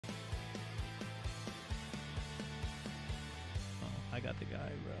got the guy,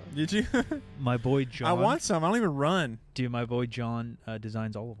 bro. Did you? My boy John. I want some. I don't even run. Dude, my boy John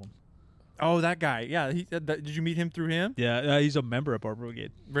designs all of them. Oh, that guy. Yeah. Did you meet him through him? Yeah, he's a member of our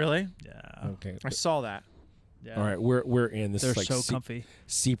brigade. Really? Yeah. Okay. I saw that. Yeah. All right, we're in. This They're is like so comfy.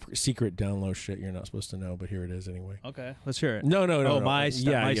 secret download shit you're not supposed to know, but here it is anyway. Okay, let's hear it. No. Oh, no. my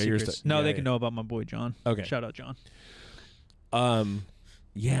secrets. No, they can can know about my boy John. Okay. Shout out John.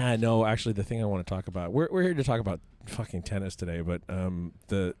 Yeah, no, actually the thing I want to talk about. We're here to talk about fucking tennis today, but I'm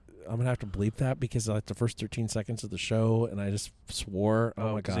gonna have to bleep that because like the first 13 seconds of the show, and I just swore.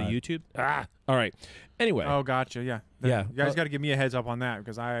 Oh my god! Is it YouTube? All right. Anyway. Oh, gotcha. Yeah. Yeah. You guys got to give me a heads up on that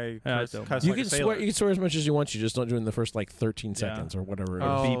because I cuss you like can a swear. sailor. You can swear as much as you want. You just don't do it in the first like 13 seconds or whatever. It is.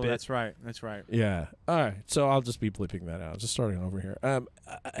 Oh, Beep it. that's right. That's right. Yeah. All right. So I'll just be bleeping that out. Just starting over here.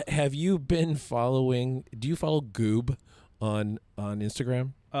 Have you been following? Do you follow Goob on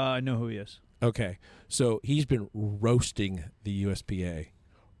Instagram? I know who he is. Okay. So he's been roasting the USPA.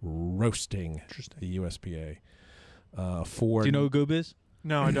 Roasting the USPA. For Do you know who Goob is?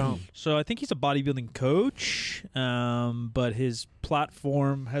 No, I don't. So I think he's a bodybuilding coach, but his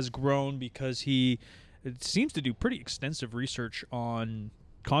platform has grown because it seems to do pretty extensive research on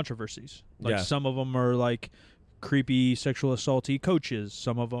controversies. Like some of them are like creepy sexual assaulty coaches.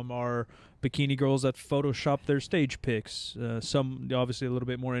 Some of them are bikini girls that Photoshop their stage pics. Some obviously a little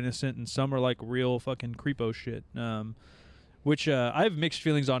bit more innocent, and some are like real fucking creepo shit. Which I have mixed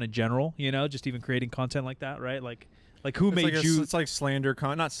feelings on in general. You know, just even creating content like that, right? Like who It's made like you? It's like slander,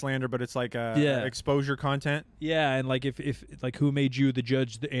 not slander, but it's like exposure content. Yeah, and like if like who made you the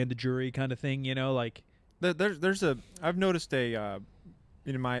judge and the jury kind of thing, you know, like I've noticed in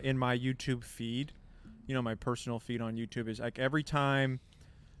my YouTube feed, you know, my personal feed on YouTube is like every time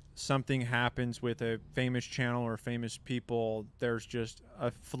something happens with a famous channel or famous people, there's just a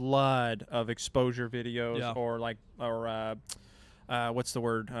flood of exposure videos or what's the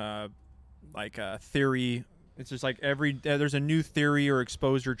word, theory. It's just like there's a new theory or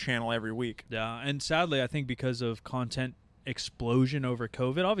exposure channel every week. Yeah, and sadly, I think because of content explosion over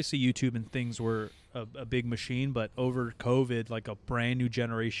COVID, obviously YouTube and things were a big machine, but over COVID, like a brand new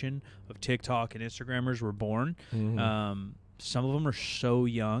generation of TikTok and Instagrammers were born. Mm-hmm. Some of them are so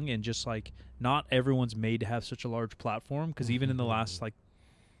young, and just like not everyone's made to have such a large platform. Because even in the last like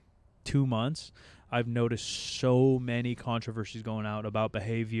 2 months, I've noticed so many controversies going out about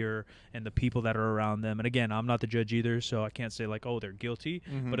behavior and the people that are around them. And again, I'm not the judge either, so I can't say like, oh, they're guilty.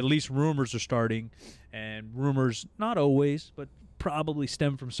 Mm-hmm. But at least rumors are starting, and rumors not always, but probably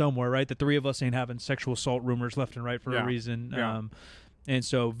stem from somewhere, right? The three of us ain't having sexual assault rumors left and right for a reason. Yeah. And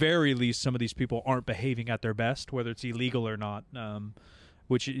so very least some of these people aren't behaving at their best, whether it's illegal or not,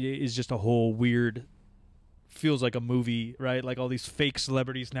 which is just a whole weird, feels like a movie, right? Like all these fake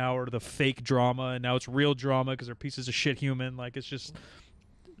celebrities now are the fake drama, and now it's real drama because they're pieces of shit human. Like it's just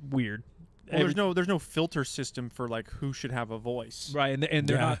weird. Well, there's no filter system for like who should have a voice, right? And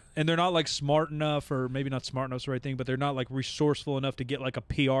they're not like smart enough, or maybe not smart enough is the right thing, but they're not like resourceful enough to get like a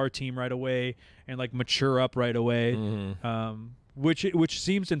PR team right away and like mature up right away. Mm-hmm. Which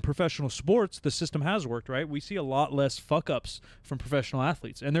seems in professional sports the system has worked, right? We see a lot less fuck ups from professional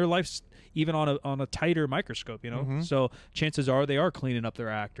athletes, and their life's even on a tighter microscope, you know. Mm-hmm. So chances are they are cleaning up their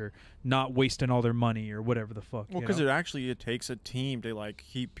act or not wasting all their money or whatever the fuck. Well, because it takes a team to like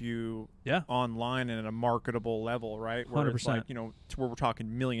keep you online and at a marketable level, right? Where 100%. It's like, you know, to where we're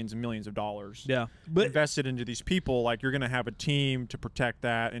talking millions and millions of dollars. Yeah, but invested into these people. Like you're going to have a team to protect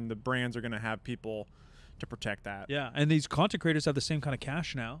that, and the brands are going to have people to protect that. Yeah, and these content creators have the same kind of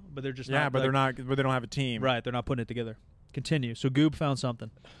cash now, but they're just but they're not. But they don't have a team. Right, they're not putting it together. Continue. So Goob found something.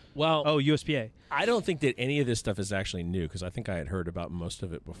 Well, USPA. I don't think that any of this stuff is actually new because I think I had heard about most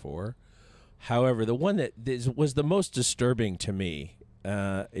of it before. However, the one that was the most disturbing to me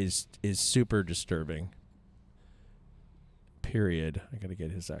is super disturbing. Period. I got to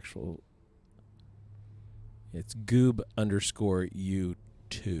get his actual. It's Goob_U2.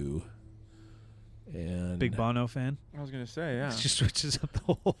 And big Bono fan. I was gonna say, yeah. It just switches up the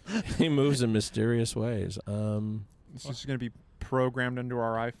whole. He moves in mysterious ways. It's just gonna be programmed into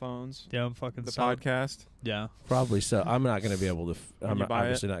our iPhones. Yeah, I'm fucking the podcast. Yeah, probably so. I'm not gonna be able to. I'm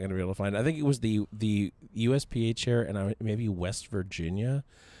obviously not gonna be able to find it. I think it was the USPA chair and maybe West Virginia,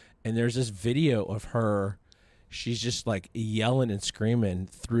 and there's this video of her. She's just like yelling and screaming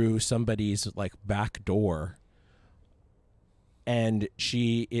through somebody's like back door. And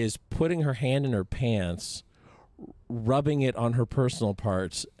she is putting her hand in her pants, rubbing it on her personal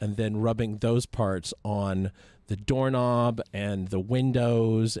parts, and then rubbing those parts on the doorknob and the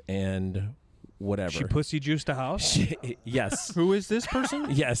windows and whatever. She pussy juiced a house? Yes. Who is this person?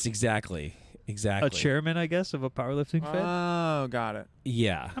 Yes, exactly. Exactly. a chairman, I guess, of a powerlifting fed. Oh, got it.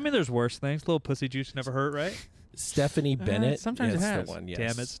 Yeah. I mean, there's worse things. Little pussy juice never hurt, right? Stephanie Bennett. sometimes it that's has. the one. Yes.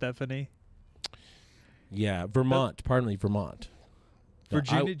 Damn it, Stephanie. Yeah, Vermont. Pardon me, Vermont. No,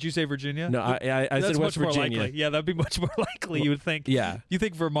 Virginia? Did you say Virginia? No, I That's said much West Virginia. more likely. Yeah, that'd be much more likely. You would think. Yeah. You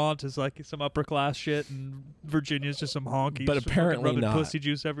think Vermont is like some upper class shit, and Virginia's just some honkies. But just apparently rubbing not. pussy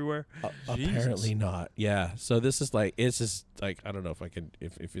juice everywhere. Apparently not. Yeah. So this is like it's just like I don't know if I can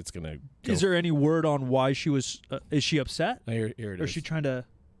if it's gonna. Go. Is there any word on why she was? Is she upset? Here it Or is. is she trying to?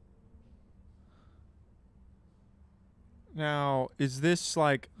 Now, is this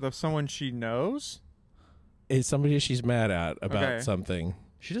like someone she knows? It's somebody she's mad at about Okay. something.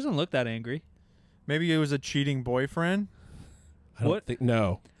 She doesn't look that angry. Maybe it was a cheating boyfriend. I don't What? think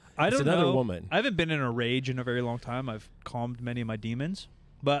no. I It's don't another know. woman. I haven't been in a rage in a very long time. I've calmed many of my demons,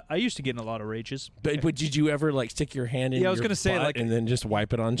 but I used to get in a lot of rages. But did you ever like stick your hand in? Yeah, I was your gonna say, butt like- and then just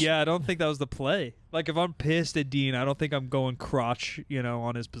wipe it on. Yeah, I don't think that was the play. Like if I'm pissed at Dean, I don't think I'm going crotch,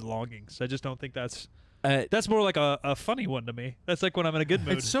 on his belongings. I just don't think that's more like a funny one to me. That's like when I'm in a good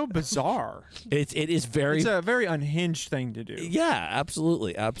mood. It's so bizarre. it is very. It's a very unhinged thing to do. Yeah,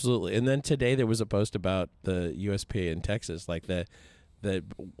 absolutely, absolutely. And then today there was a post about the USPA in Texas, like the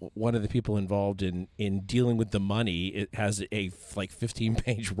one of the people involved in dealing with the money. It has a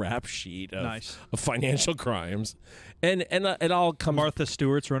 15-page rap sheet of, Nice. of financial crimes, and it all comes. Martha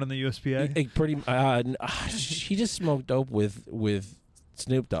Stewart's running the USPA. She just smoked dope with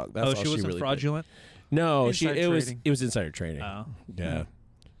Snoop Dogg. That's all she wasn't really did. fraudulent. No, Inside it was trading. insider trading. Oh. Yeah.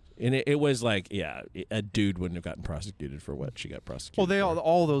 And it was like, a dude wouldn't have gotten prosecuted for what she got prosecuted. Well, for.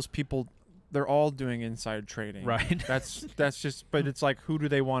 all those people, they're all doing inside trading. Right. That's just. But it's like, who do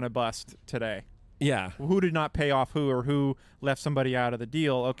they want to bust today? Yeah. Who did not pay off who, or who left somebody out of the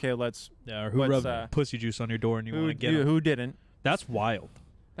deal? Okay, let's. Yeah, or who What's, rubbed pussy juice on your door and you Who, want to get 'em. who didn't? That's wild.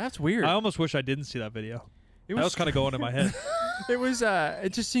 That's weird. I almost wish I didn't see that video. It That was kind of going in my head. It was.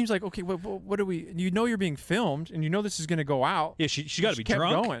 It just seems like, okay, what do we? You know, you're being filmed, and you know this is going to go out. Yeah, she got to be kept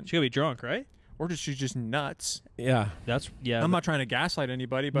drunk. going. She got to be drunk, right? Or does she just nuts? Yeah. I'm not trying to gaslight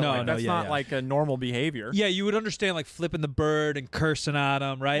anybody, but No, like, no, that's yeah, not yeah. like a normal behavior. Yeah, you would understand like flipping the bird and cursing at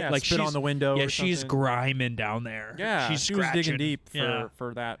him, right? Yeah, like spit she's on the window. Yeah, or she's something. griming down there. Yeah, she's she was digging scratching. deep Yeah.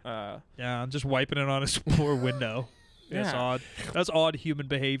 for that. Yeah, I'm just wiping it on his poor window. That's Yeah. odd. That's odd human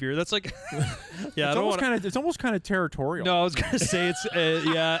behavior. That's like, yeah, It's almost kind of territorial. No, I was gonna say it's.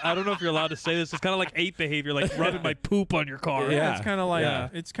 Yeah, I don't know if you're allowed to say this. It's kind of like ape behavior, like rubbing my poop on your car. Yeah. It's kind of like Yeah.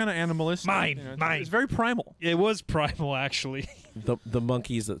 it's kind of animalistic. Mine, it's, mine. It's very primal. It was primal, actually. The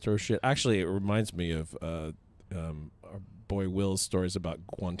monkeys that throw shit. Actually, it reminds me of our boy Will's stories about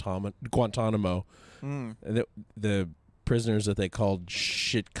Guantanamo. Mm. And the prisoners that they called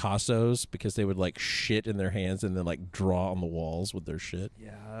shit casos because they would like shit in their hands and then like draw on the walls with their shit.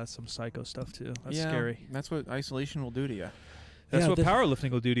 Yeah, that's some psycho stuff too. That's Yeah, scary. That's what isolation will do to you. That's Yeah, what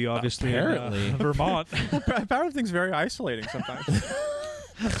powerlifting will do to you, obviously. Apparently. in Vermont. Powerlifting's very isolating sometimes.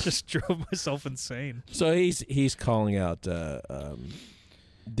 Just drove myself insane. So he's calling out the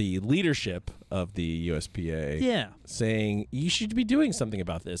leadership of the USPA, Yeah. saying you should be doing something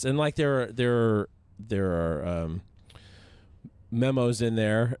about this. And like there are memos in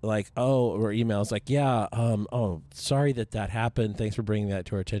there like or emails like sorry that happened, thanks for bringing that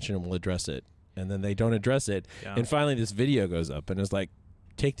to our attention and we'll address it. And then they don't address it. Yeah. And finally this video goes up and it's like,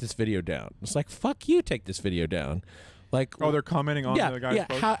 take this video down. It's like, fuck you, take this video down. Like, Oh, they're commenting on the guy's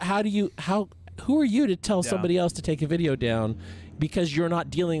post? Who are you to tell Yeah. somebody else to take a video down because you're not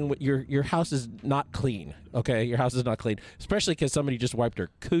dealing with your house is not clean. Okay, your house is not clean, especially because somebody just wiped their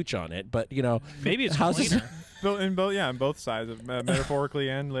cooch on it. But Maybe it's houses. cleaner. In both sides, of metaphorically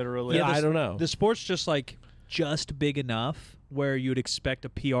and literally. Yeah, I don't know. The sport's just big enough where you'd expect a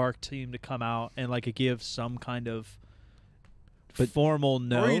PR team to come out and like give some kind of formal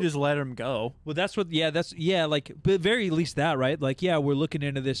note. Or you just let him go. Well, that's what. Yeah, like, but very least that, right? Like, yeah, we're looking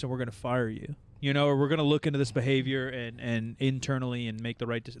into this and we're gonna fire you. Or we're gonna look into this behavior and internally and make the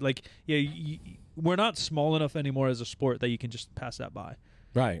right decision. Like, yeah, we're not small enough anymore as a sport that you can just pass that by.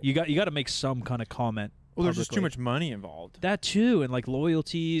 Right. You got to make some kind of comment. Well, there's just too publicly. much money involved. That too, and like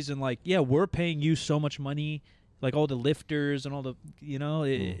loyalties and like, yeah, we're paying you so much money. Like all the lifters and all the,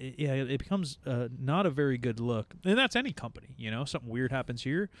 it becomes not a very good look. And that's any company, something weird happens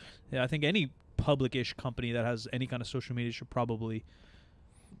here. Yeah, I think any public-ish company that has any kind of social media should probably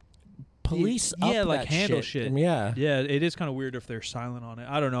Police up like that handle shit. shit. Yeah. Yeah, it is kind of weird if they're silent on it.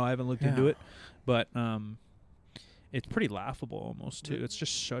 I don't know. I haven't looked into it, but it's pretty laughable almost too. It's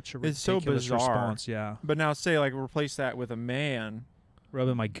just such a It's so ridiculous bizarre. response. Yeah, But now say like replace that with a man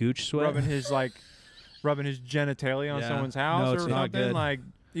rubbing my gooch sweat. rubbing his genitalia on Yeah. someone's house No, or it's not something. good. Like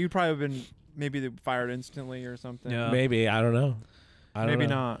you'd probably have been maybe they fired instantly or something. Yeah. Maybe, I don't know. Maybe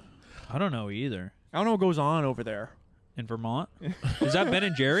not. I don't know either. I don't know what goes on over there. In Vermont? Is that Ben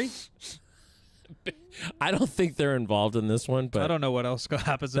and Jerry? I don't think they're involved in this one, but I don't know what else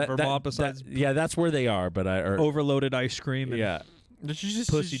happens in Vermont besides yeah, that's where they are. But overloaded ice cream. And yeah, she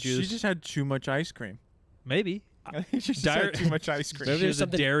pussy juice. She just had too much ice cream. Maybe. I think she just had too much ice cream. maybe there's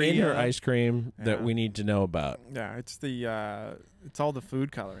something dairy in her ice cream that we need to know about. Yeah, it's the it's all the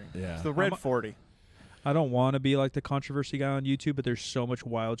food coloring. Yeah, it's the red 40. I don't want to be like the controversy guy on YouTube, but there's so much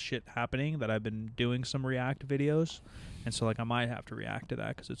wild shit happening that I've been doing some react videos, and so like I might have to react to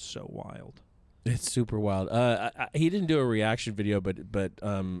that because it's so wild. It's super wild. He didn't do a reaction video, but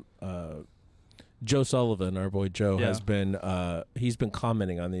Joe Sullivan, our boy Joe, has been he's been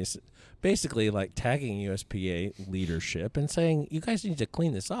commenting on these, basically like tagging USPA leadership and saying you guys need to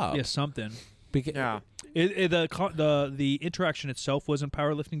clean this up. Yeah, something. Yeah, the interaction itself wasn't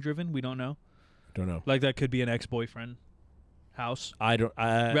powerlifting driven. We don't know. Don't know. Like that could be an ex-boyfriend house. I don't.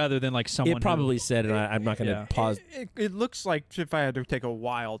 Rather than like someone. It probably said, and I'm not going to pause. It looks like, if I had to take a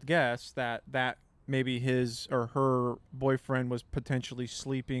wild guess, that maybe his or her boyfriend was potentially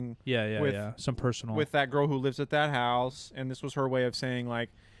sleeping. Yeah. Some personal with that girl who lives at that house, and this was her way of saying like,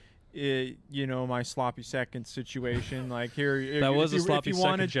 my sloppy second situation. Like here, that was a sloppy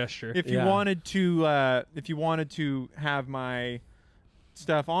second gesture. If you wanted to have my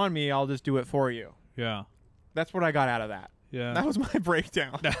stuff on me, I'll just do it for you. Yeah, that's what I got out of that. Yeah, that was my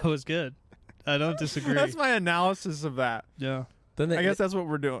breakdown. That was good. I don't disagree. That's my analysis of that. Yeah. Then I guess that's what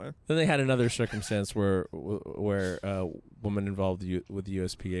we're doing. Then they had another circumstance where a woman involved with the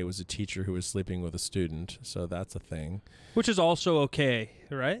USPA was a teacher who was sleeping with a student. So that's a thing. Which is also okay,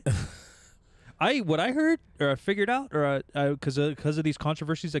 right? What I heard or I figured out, or because of these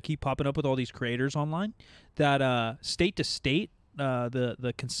controversies that keep popping up with all these creators online, that state to state,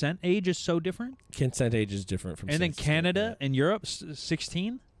 the consent age is so different. Consent age is different from. And then Canada and Europe,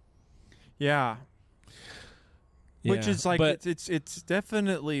 16. Yeah. Which is like, but it's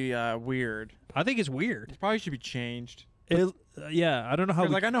definitely weird. I think it's weird. It probably should be changed. I don't know how.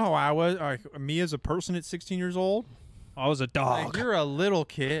 I know how I was. Me as a person at 16 years old. I was a dog. Like, you're a little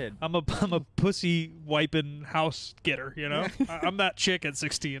kid. I'm a pussy wiping house getter. You know, I'm that chick at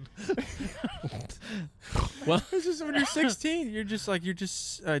 16. Well, it's just when you're 16, you're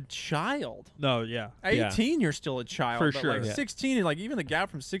just a child. No, yeah. 18, you're still a child. For but sure. Like 16, and like even the gap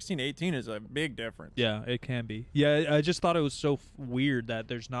from 16 to 18 is a big difference. Yeah, it can be. Yeah, I just thought it was so weird that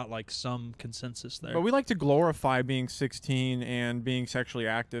there's not like some consensus there. But we like to glorify being 16 and being sexually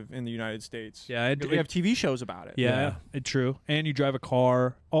active in the United States. Yeah, we have TV shows about it. Yeah, it's true. And you drive a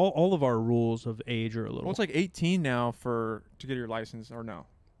car. All of our rules of age are a little. Well, it's like 18 now to get your license, or no?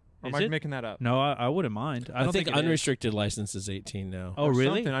 Or am I making that up? No, I wouldn't mind. I don't think unrestricted license is 18 now. Oh,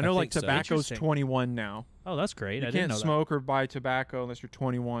 really? I know like tobacco's 21 now. Oh, that's great. You can't smoke or buy tobacco unless you're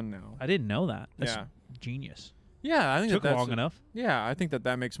 21 now. I didn't know that. That's genius. Yeah, I think took long enough. Yeah, I think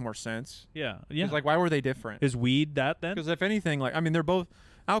that makes more sense. Yeah. Like, why were they different? Is weed that then? Because if anything, like, I mean, they're both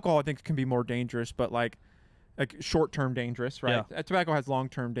alcohol. I think can be more dangerous, but like short-term dangerous, right? Yeah. Tobacco has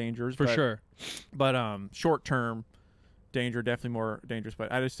long-term dangers for sure, but short-term danger definitely more dangerous.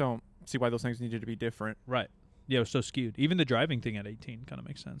 But I just don't see why those things needed to be different. Right. Yeah, it was so skewed. Even the driving thing at 18 kind of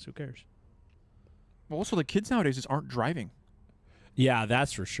makes sense. Who cares? Well, also the kids nowadays just aren't driving. Yeah,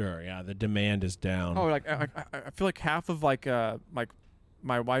 that's for sure. Yeah, the demand is down. Oh, like I feel like half of like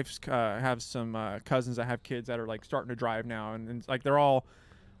my wife's have some cousins that have kids that are like starting to drive now, and like they're all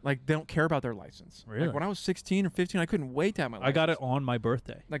like they don't care about their license. Really? Like when I was 16 or 15, I couldn't wait to have my license. I got it on my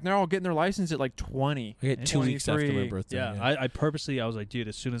birthday. Like they're all getting their license at like 20. I get 2 weeks after my birthday. Yeah, I purposely, I was like, dude,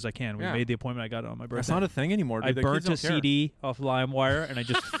 as soon as I can. We made the appointment. I got it on my birthday. That's not a thing anymore, dude. I burnt a CD off LimeWire, and I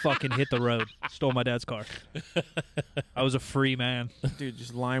just fucking hit the road. Stole my dad's car. I was a free man. Dude,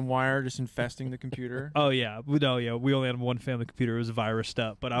 just LimeWire, just infesting the computer. Oh, yeah. We only had one family computer. It was virused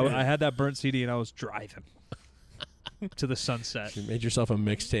up. But I had that burnt CD, and I was driving to the sunset. You made yourself a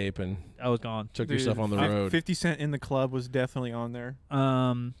mixtape, and I was gone. Took yourself on the road. 50 Cent in the Club was definitely on there.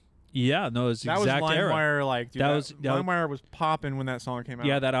 Yeah, no, it was the that exact was LimeWire, era. like, dude, LimeWire was popping when that song came out.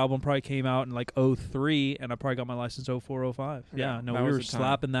 Yeah, that album probably came out in like 03, and I probably got my license 04, 05. Yeah, no, we were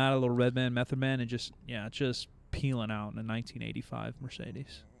slapping that, a little Redman, Method Man, and just peeling out in a 1985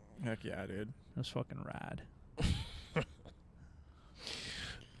 Mercedes. Heck yeah, dude. That was fucking rad.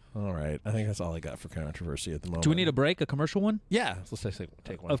 All right. I think that's all I got for controversy at the moment. Do we need a break? A commercial one? Yeah. Let's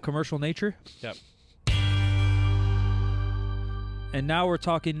take one. Of commercial nature? Yep. And now we're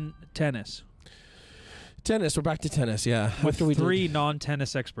talking tennis. Tennis. We're back to tennis. Yeah. With three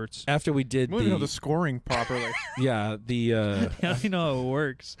non-tennis experts. After we did we don't know the scoring properly. Yeah. I don't know how it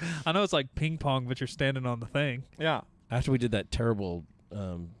works. I know it's like ping pong, but you're standing on the thing. Yeah. After we did that terrible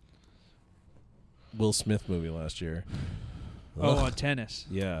Will Smith movie last year. Oh, on tennis.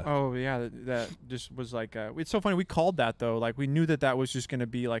 Yeah. Oh, yeah. That just was like, it's so funny. We called that, though. Like, we knew that was just going to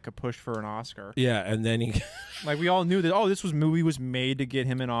be like a push for an Oscar. Yeah, and then he... Like, we all knew that, this movie was made to get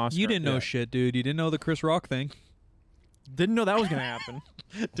him an Oscar. You didn't know shit, dude. You didn't know the Chris Rock thing. Didn't know that was going to happen.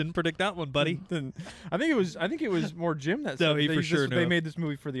 Didn't predict that one, buddy. I think it was more Jim that said no, he for sure knew. They made this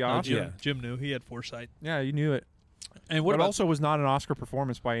movie for the Oscar. No, Jim knew. He had foresight. Yeah, you knew it. And what but also was not an Oscar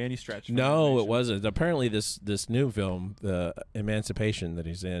performance by any stretch. No, it wasn't. Apparently, this new film, the Emancipation that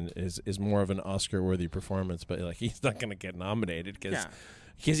he's in, is more of an Oscar-worthy performance. But like, he's not going to get nominated because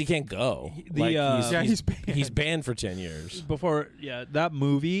he can't go. He's banned for 10 years. That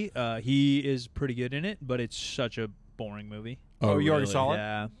movie, he is pretty good in it, but it's such a boring movie. Oh, you already saw it?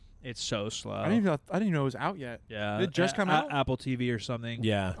 Yeah. It's so slow. I didn't even know it was out yet. Yeah, did it just come out? Apple TV or something.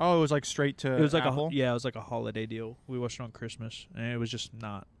 Yeah. Oh, it was like straight to. It was like Apple? it was like a holiday deal. We watched it on Christmas, and it was just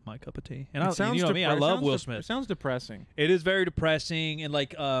not my cup of tea. And I love Will Smith. It sounds depressing. It is very depressing, and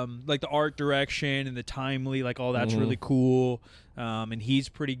like the art direction and the timely, like all that's really cool. And he's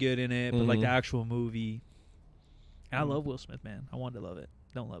pretty good in it, but like the actual movie. And I love Will Smith, man. I wanted to love it.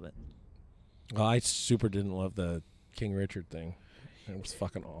 Don't love it. Well, I super didn't love the King Richard thing. It was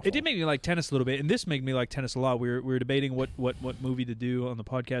fucking awful. It did make me like tennis a little bit, and this made me like tennis a lot. We were debating what movie to do on the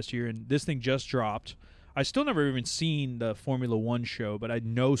podcast here, and this thing just dropped. I still never even seen the Formula One show, but I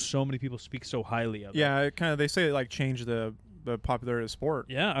know so many people speak so highly of it. Yeah, it kind of, they say it like changed the popularity of the sport.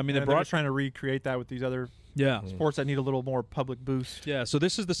 Yeah, I mean, they're trying to recreate that with these other sports that need a little more public boost. Yeah, so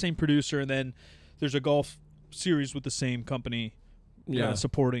this is the same producer, and then there's a golf series with the same company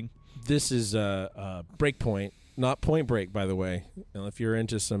supporting. This is Breakpoint. Not Point Break, by the way. And if you're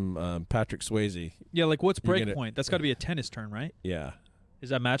into some Patrick Swayze. Yeah, like what's Breakpoint? That's got to be a tennis term, right? Yeah. Is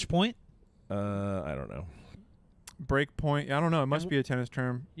that match point? I don't know. Breakpoint. I don't know. It must be a tennis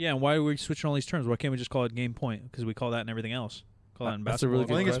term. Yeah, and why are we switching all these terms? Why can't we just call it game point? Because we call that in everything else. Call that in That's a basketball. really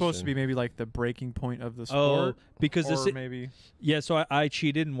good I think it's supposed question. to be maybe like the breaking point of the sport. Oh, because maybe. Yeah, so I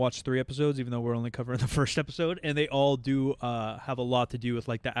cheated and watched 3 episodes, even though we're only covering the first episode, and they all do have a lot to do with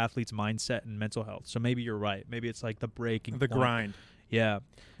like the athlete's mindset and mental health. So maybe you're right. Maybe it's like the breaking point. Grind. Yeah.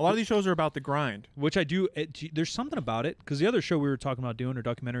 A lot of these shows are about the grind. Which I do. There's something about it, because the other show we were talking about doing, or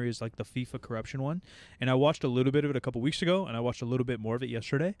documentary, is like the FIFA corruption one. And I watched a little bit of it a couple weeks ago, and I watched a little bit more of it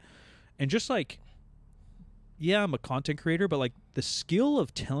yesterday. And just like, yeah, I'm a content creator, but like the skill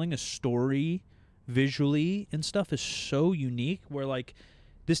of telling a story visually and stuff is so unique, where like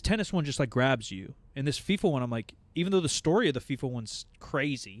this tennis one just like grabs you. And this FIFA one, I'm like, even though the story of the FIFA one's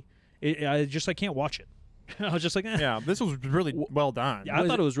crazy, I can't watch it. I was just like, eh. Yeah, this was really well done. Yeah, I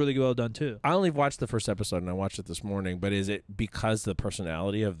thought it was really well done too. I only watched the first episode and I watched it this morning. But is it because the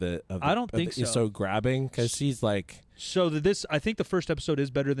personality of the I don't think so. Is so grabbing? Because he's like. So I think the first episode is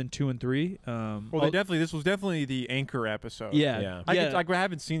better than 2 and 3. This was definitely the anchor episode. Yeah. I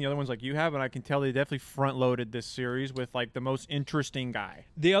haven't seen the other ones like you have, and I can tell they definitely front loaded this series with like the most interesting guy.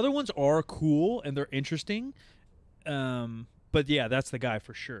 The other ones are cool and they're interesting. But yeah, that's the guy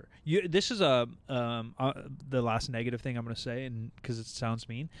for sure. This is the last negative thing I'm going to say, and because it sounds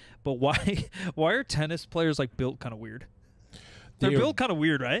mean. But why are tennis players like built kind of weird? They're built kind of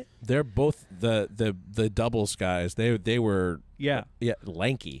weird, right? They're both the doubles guys. They were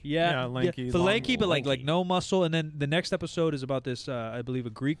lanky. Yeah, lanky. But lanky, but like no muscle. And then the next episode is about this I believe a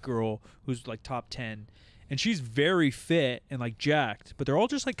Greek girl who's like top 10. And she's very fit and like jacked, but they're all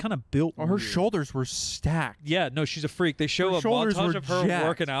just like kind of built. Oh, her shoulders were stacked. Yeah, no, she's a freak. They show a montage of her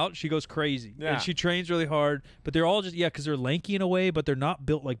working out. She goes crazy. Yeah. And she trains really hard, but they're all just because they're lanky in a way, but they're not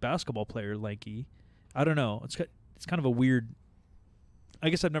built like basketball player lanky. I don't know. It's kind of a weird. I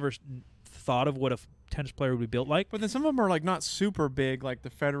guess I've never thought of what a tennis player would be built like. But then some of them are like not super big, like the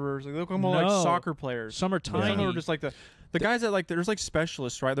Federers. Like, they look more like soccer players. Some are tiny. Some are just like the guys that like there's like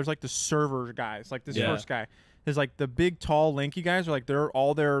specialists, right? There's like the server guys, like this first guy. Is like the big, tall, lanky guys are like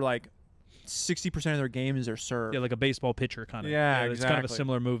they're like 60% of their game is their serve. Yeah, like a baseball pitcher kind of. Yeah, exactly. It's kind of a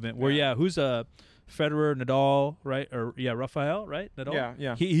similar movement. Where who's a Federer, Nadal, right? Or Rafael, right? Nadal.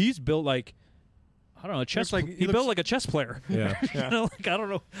 Yeah. He's built like. I don't know, chess. He built like a chess player. Yeah. You know, like I don't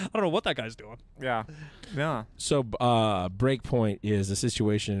know what that guy's doing. Yeah. So breakpoint is a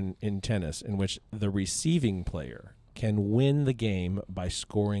situation in tennis in which the receiving player can win the game by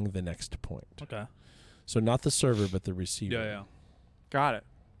scoring the next point. Okay. So not the server, but the receiver. Yeah. Got it.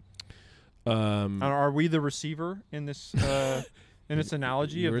 Are we the receiver in this in its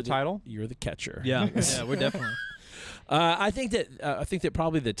analogy of the title. You're the catcher. Yeah, yeah, we're definitely. I think that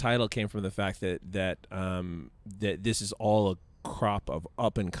probably the title came from the fact that this is all a crop of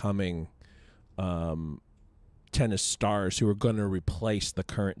up and coming tennis stars who are going to replace the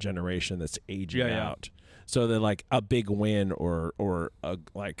current generation that's aging out. So they're like a big win or a,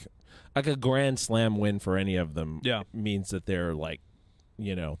 like a Grand Slam win for any of them means that they're like,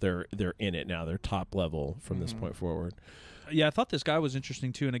 you know, they're in it now. They're top level from this point forward. Yeah, I thought this guy was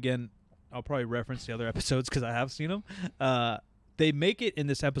interesting too. And again, I'll probably reference the other episodes because I have seen them. They make it in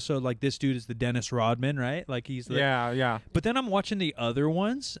this episode like this dude is the Dennis Rodman, right? Like he's the, yeah. But then I'm watching the other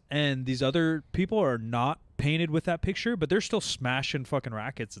ones, and these other people are not painted with that picture, but they're still smashing fucking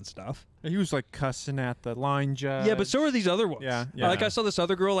rackets and stuff. He was like cussing at the line judge. Yeah, but so are these other ones. Yeah. Like I saw this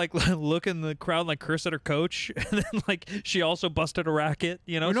other girl like look in the crowd like curse at her coach, and then like she also busted a racket.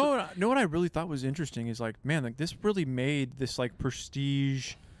 You know. Know what I really thought was interesting is like, man, like this really made this like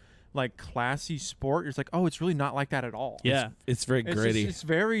prestige, like classy sport. It's like, oh, it's really not like that at all. Yeah, it's very gritty. It's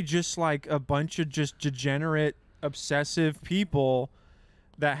very just like a bunch of just degenerate, obsessive people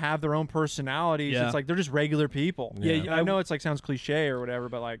that have their own personalities. Yeah. It's like they're just regular people. Yeah, I know it's like sounds cliche or whatever,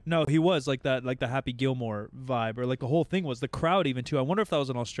 but like no, he was like that, like the Happy Gilmore vibe, or like the whole thing was the crowd even too. I wonder if that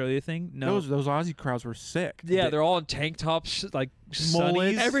was an Australia thing. No, those Aussie crowds were sick. Yeah, they're all in tank tops, like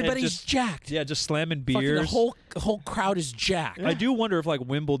sunnies. Everybody's just, jacked. Yeah, just slamming Fucking beers. the whole crowd is jacked. I do wonder if like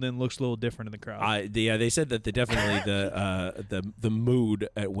Wimbledon looks a little different in the crowd. They said that the mood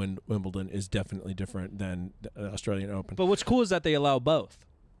at Wimbledon is definitely different than the Australian Open. But what's cool is that they allow both.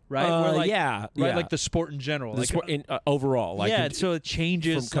 Right? Where like, yeah. Like the sport in general. The like, sport overall. Like yeah, so it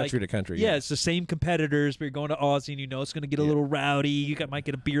changes from country to country. Yeah, it's the same competitors, but you're going to Aussie and you know it's going to get a little rowdy. You might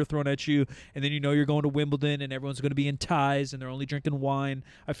get a beer thrown at you, and then you know you're going to Wimbledon and everyone's going to be in ties and they're only drinking wine.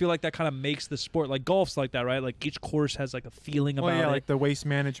 I feel like that kind of makes the sport, like golf's like that, right? Like each course has like a feeling about it. Like the waste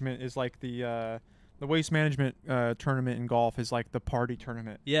management is like the waste management tournament in golf is like the party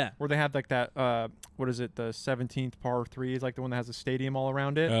tournament. Yeah. Where they have like that, what is it, the 17th par 3 is like the one that has a stadium all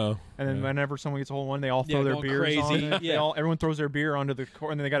around it. Oh. And then whenever someone gets a hole in one, they all throw their beers on it. Everyone throws their beer onto the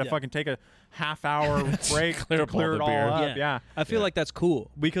court, and then they got to fucking take a half-hour break to clear it all up. Yeah. I feel like that's cool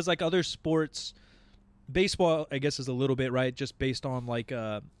because like other sports, baseball, I guess, is a little bit, right, just based on like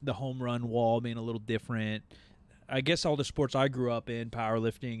the home run wall being a little different. I guess all the sports I grew up in,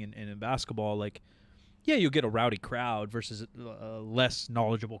 powerlifting and in basketball, like, yeah, you'll get a rowdy crowd versus a less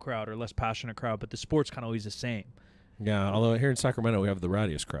knowledgeable crowd or less passionate crowd, but the sport's kind of always the same. Yeah, although here in Sacramento we have the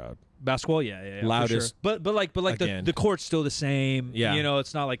rowdiest crowd. Basketball, yeah, loudest. Sure. But like the court's still the same. Yeah, you know,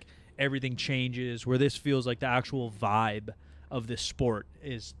 it's not like everything changes. Where this feels like the actual vibe of this sport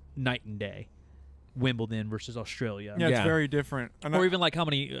is night and day. Wimbledon versus Australia. Yeah, it's very different. Or even like how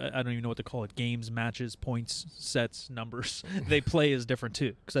many, I don't even know what to call it, games, matches, points, sets, numbers they play is different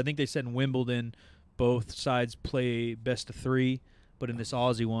too. Because I think they said in Wimbledon, both sides play best of 3, but in this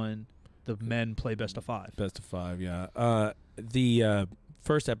Aussie one, the men play best of 5. Best of 5, yeah. The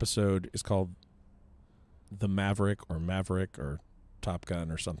first episode is called The Maverick or Top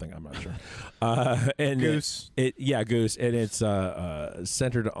Gun or something. I'm not sure. And Goose. Goose. And it's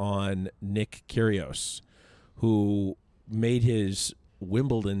centered on Nick Kyrgios, who mid his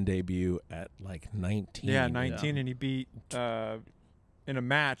Wimbledon debut at like 19. Yeah, 19, and he beat, in a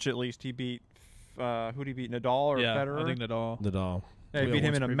match at least, he beat, who did he beat, Nadal or Federer? I think Nadal. Yeah, he beat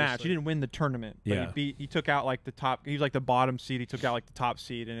him in a match. He didn't win the tournament, but he took out like the top. He was like the bottom seed. He took out like the top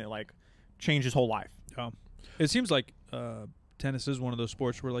seed, and it like changed his whole life. It seems like tennis is one of those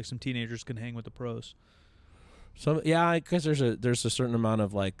sports where like some teenagers can hang with the pros. So yeah, because there's a certain amount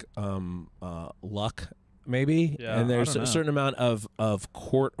of like luck maybe, and there's a certain amount of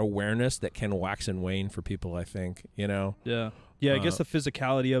court awareness that can wax and wane for people. I think Yeah. I guess the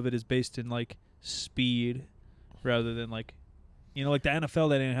physicality of it is based in like speed rather than like. Like the NFL,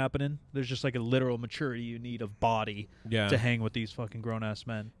 that ain't happening. There's just like a literal maturity you need of body to hang with these fucking grown-ass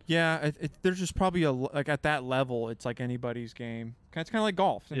men. Yeah, there's just probably like at that level, it's like anybody's game. It's kind of like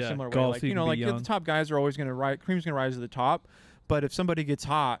golf in a similar way. Like, like the top guys are always going to rise. Cream's going to rise to the top. But if somebody gets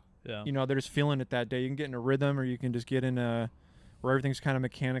hot, they're just feeling it that day. You can get in a rhythm, or you can just get in a where everything's kind of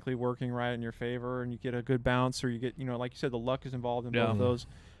mechanically working right in your favor, and you get a good bounce, or you get, like you said, the luck is involved in both of those.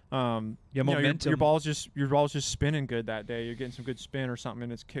 Momentum. Your ball's just spinning good that day. You're getting some good spin or something,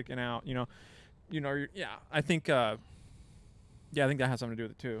 and it's kicking out. I think that has something to do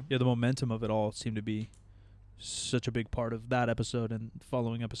with it too. Yeah, the momentum of it all seemed to be such a big part of that episode and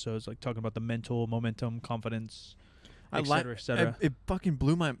following episodes, like talking about the mental momentum, confidence, et cetera. It fucking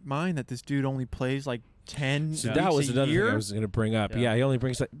blew my mind that this dude only plays like 10 so that was another year? thing I was going to bring up. Yeah, he only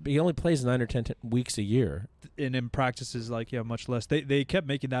plays 9 or 10 weeks a year. and in practices, like, yeah, much less. They kept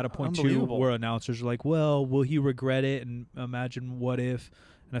making that a point too, Unbelievable. where announcers are like, well, will he regret it? And imagine what if.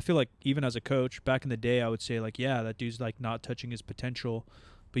 And I feel like even as a coach back in the day, I would say like, yeah, that dude's like not touching his potential.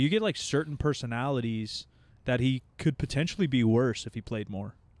 But you get like certain personalities that he could potentially be worse if he played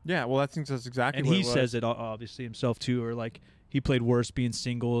more. Yeah, well, that's exactly And what he it was. says it obviously himself too, or like he played worse being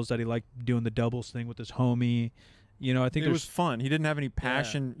singles, that he liked doing the doubles thing with his homie. You know, I think it was fun. He didn't have any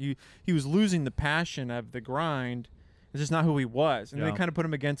passion. He was losing the passion of the grind. It's just not who he was. And they kind of put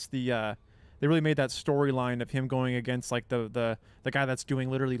him against the. They really made that storyline of him going against like the guy that's doing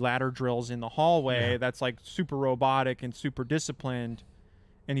literally ladder drills in the hallway. Yeah. That's like super robotic and super disciplined,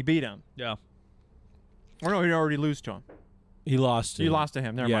 and he beat him. Yeah. Or no, he already lose to him. He lost to You lost to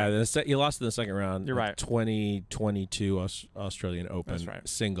him. Never mind. he lost in the second round. You're right. 2022 Australian Open. That's right.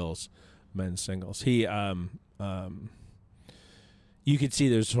 Singles, men's singles. He you could see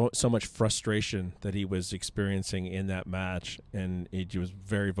there's so much frustration that he was experiencing in that match, and he was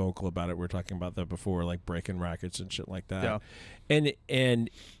very vocal about it. We were talking about that before, like breaking rackets and shit like that. Yeah. And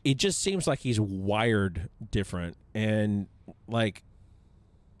it just seems like he's wired different, and like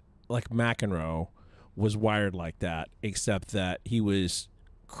McEnroe was wired like that, except that he was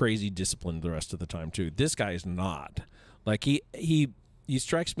crazy disciplined the rest of the time too. This guy is not. Like he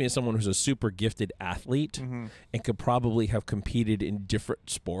strikes me as someone who's a super gifted athlete and could probably have competed in different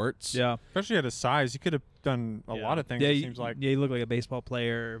sports. Yeah. Especially at his size, he could have done a lot of things. Yeah, it seems like. Yeah, he looked like a baseball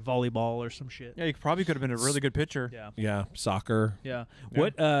player, volleyball, or some shit. Yeah, he probably could have been a really good pitcher. Yeah. Yeah, soccer. Yeah. Yeah.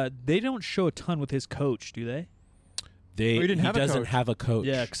 What? They don't show a ton with his coach, do they? He have a doesn't coach. have a coach.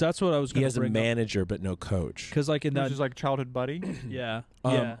 Yeah, because that's what I was going He to has a bring up. manager but no coach. Because like in Which that, is like childhood buddy. yeah,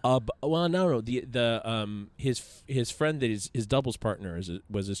 Well, no. His friend that is his doubles partner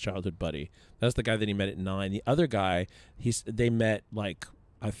was his childhood buddy. That's the guy that he met at 9. The other guy, they met like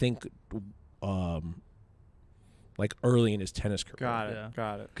I think, like early in his tennis career.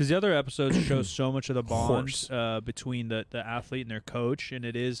 Got it. Because the other episodes show so much of the course. bond between the athlete and their coach, and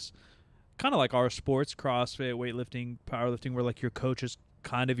it is kind of like our sports, CrossFit, weightlifting, powerlifting, where like your coach is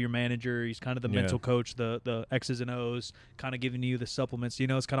kind of your manager. He's kind of the mental coach, the X's and O's, kind of giving you the supplements. You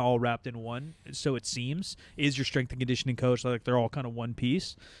know, it's kind of all wrapped in one. So it seems is your strength and conditioning coach. Like they're all kind of one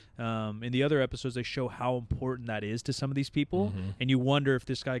piece. In the other episodes, they show how important that is to some of these people, and you wonder if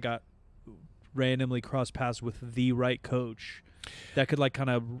this guy got randomly cross paths with the right coach that could like kind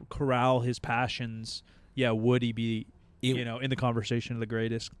of corral his passions. Yeah, would he be, in the conversation of the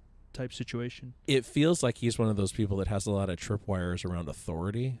greatest type situation? It feels like he's one of those people that has a lot of tripwires around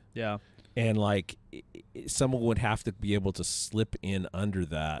authority. Yeah. And like someone would have to be able to slip in under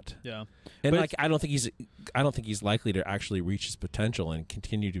that. Yeah. And But like I don't think he's likely to actually reach his potential and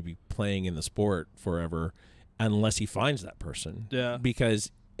continue to be playing in the sport forever unless he finds that person. Yeah. Because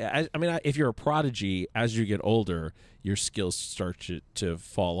if you're a prodigy, as you get older, your skills start to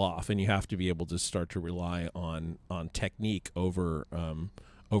fall off, and you have to be able to start to rely on technique over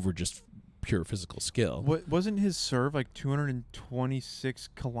just pure physical skill. Wasn't his serve like 226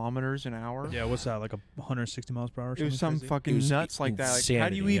 kilometers an hour? Yeah, what's that, like 160 miles per hour? It was some crazy? fucking nuts like that. Like, how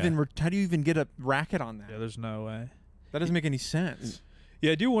do you even get a racket on that? Yeah, there's no way. That doesn't make any sense.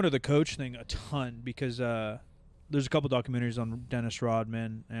 Yeah, I do wonder the coach thing a ton because there's a couple documentaries on Dennis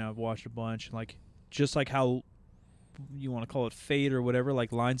Rodman, and I've watched a bunch, and like just like how you want to call it fate or whatever,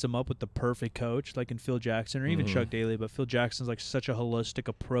 like lines him up with the perfect coach, like in Phil Jackson or even Chuck Daly. But Phil Jackson's like such a holistic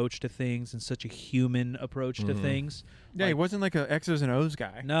approach to things and such a human approach to things. Yeah, he wasn't like a X's and O's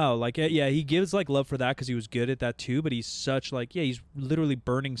guy. No, like he gives like love for that because he was good at that too. But he's such like he's literally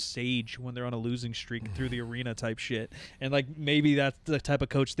burning sage when they're on a losing streak through the arena type shit. And like maybe that's the type of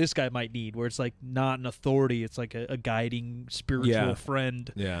coach this guy might need, where it's like not an authority, it's like a guiding spiritual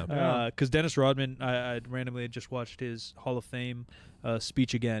friend. Yeah. Because Dennis Rodman, I randomly had just watched his Hall of Fame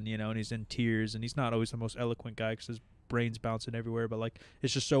speech again, and he's in tears, and he's not always the most eloquent guy because his brain's bouncing everywhere, but like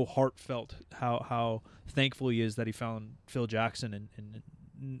it's just so heartfelt how thankful he is that he found Phil Jackson,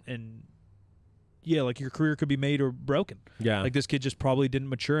 and yeah, like your career could be made or broken. Yeah, like this kid just probably didn't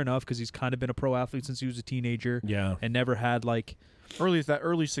mature enough because he's kind of been a pro athlete since he was a teenager. Yeah, and never had like early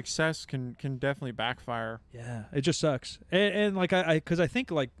success can definitely backfire. Yeah, it just sucks. And like because I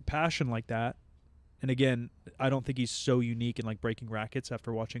think like passion like that. And again, I don't think he's so unique in like breaking rackets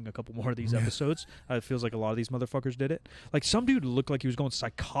after watching a couple more of these episodes. It feels like a lot of these motherfuckers did it. Like some dude looked like he was going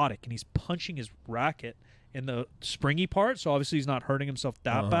psychotic and he's punching his racket in the springy part. So obviously he's not hurting himself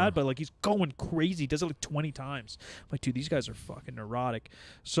that bad, but like he's going crazy. He does it like 20 times. I'm like, dude, these guys are fucking neurotic.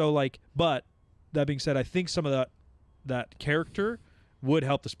 So like, but that being said, I think some of that character would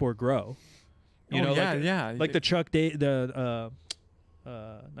help the sport grow. You know, yeah. like the Chuck Day,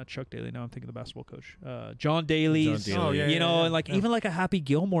 not Chuck Daly. Now I'm thinking of the basketball coach. John Daly's. John Daly. Oh, yeah, you know, yeah. and like even like a Happy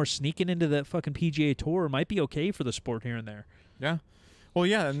Gilmore sneaking into the fucking PGA Tour might be okay for the sport here and there. Yeah. Well,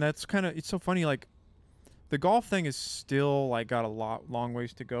 yeah, and that's kind of, it's so funny, like, the golf thing is still, like, got a long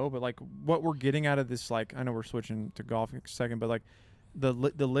ways to go, but, like, what we're getting out of this, like, I know we're switching to golf in a second, but, like, the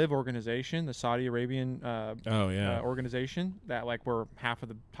LIV organization, the Saudi Arabian organization that, like, where half of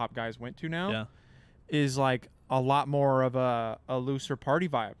the top guys went to now, is, like, a lot more of a looser party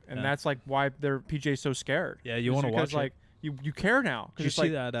vibe, and that's, like, why their PGA is so scared. Yeah, you want to watch like, you care now. Did you see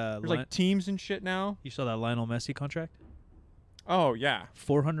like, that? there's, like, teams and shit now. You saw that Lionel Messi contract? Oh, yeah.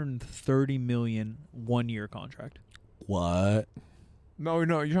 $430 million 1-year contract. What? No, you're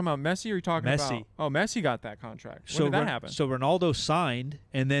talking about Messi, or are you talking Messi. about? Oh, Messi got that contract. When did that happen? So Ronaldo signed,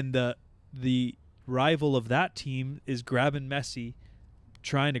 and then the rival of that team is grabbing Messi,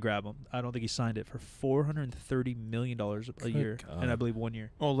 trying to grab him. I don't think he signed it for $430 million a year, God. and I believe 1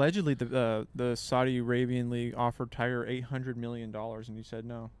 year. Well, allegedly, the Saudi Arabian League offered Tiger $800 million, and he said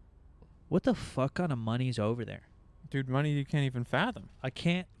no. What the fuck kind of money's over there? Dude, money you can't even fathom. I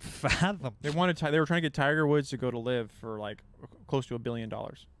can't fathom. They were trying to get Tiger Woods to go to LIV for like close to $1 billion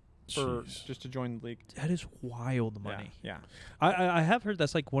Jeez. just to join the league. That is wild money. Yeah. I have heard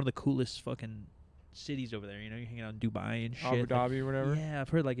that's like one of the coolest fucking cities over there. You know, you're hanging out in Dubai and shit. Abu Dhabi or whatever. Yeah, I've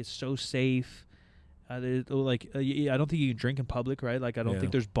heard like it's so safe. I don't think you can drink in public, right? Like I don't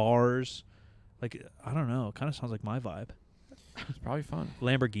think there's bars. Like I don't know. It kind of sounds like my vibe. It's probably fun.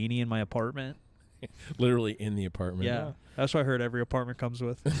 Lamborghini in my apartment. Literally in the apartment. Yeah. That's what I heard every apartment comes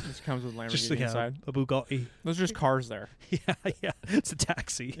with. This comes with Lamborghini Just inside. a Bugatti. Those are just cars there. Yeah. It's a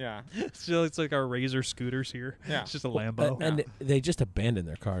taxi. Yeah. It's like our Razor scooters here. Yeah. It's just a Lambo. And they just abandon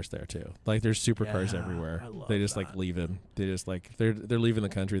their cars there too. Like there's supercars everywhere. I love They just that. like leave them. They just like they're leaving the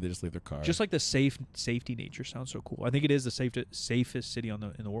country. They just leave their car. Just like the safety nature sounds so cool. I think it is the safest city in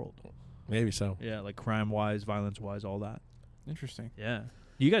the world. Maybe so. Yeah, like crime wise, violence wise, all that. Interesting. Yeah.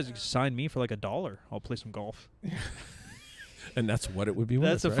 You guys sign me for like $1. I'll play some golf. And that's what it would be.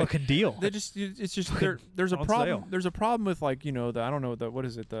 That's worth, a right? fucking deal. It's just there's a On problem. sale. There's a problem with like I don't know what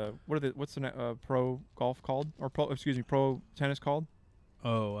is it what's the pro golf called or pro tennis called?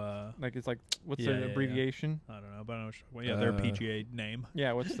 Oh, Like it's like what's Yeah, the yeah, abbreviation? I don't know, but I know. Well, yeah, their PGA name.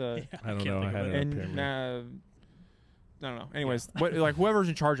 Yeah, what's the I don't can't know. I think of had it. it up and here. I don't know. Anyways, like whoever's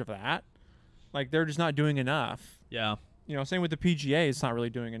in charge of that, like they're just not doing enough. Yeah. You know, same with the PGA. It's not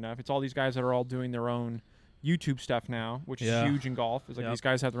really doing enough. It's all these guys that are all doing their own YouTube stuff now, which is huge in golf. It's like these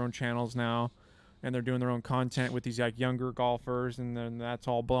guys have their own channels now, and they're doing their own content with these like younger golfers, and then that's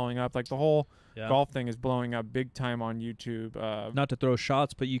all blowing up. Like the whole golf thing is blowing up big time on YouTube. Not to throw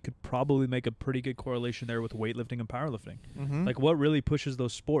shots, but you could probably make a pretty good correlation there with weightlifting and powerlifting. Mm-hmm. Like, what really pushes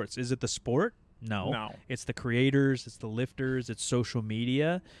those sports? Is it the sport? No. It's the creators, it's the lifters, it's social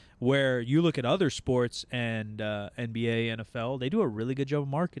media. Where you look at other sports and NBA, NFL, they do a really good job of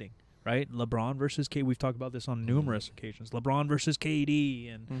marketing, right? LeBron versus KD. We've talked about this on numerous occasions. LeBron versus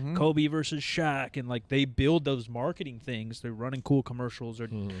KD and Kobe versus Shaq. And, like, they build those marketing things. They're running cool commercials. They're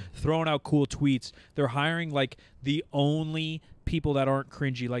throwing out cool tweets. They're hiring, like, the only people that aren't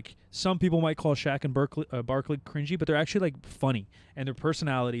cringy. Like, some people might call Shaq and Barkley cringy, but they're actually, like, funny. And their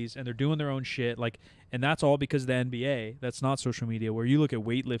personalities, and they're doing their own shit. Like, and that's all because of the NBA. That's not social media. Where you look at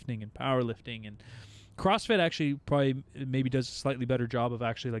weightlifting and powerlifting and CrossFit actually probably maybe does a slightly better job of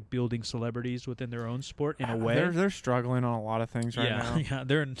actually like building celebrities within their own sport in a way. They're struggling on a lot of things right now. Yeah,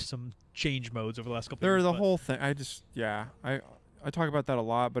 they're in some change modes over the last couple of They're years. the whole thing. I talk about that a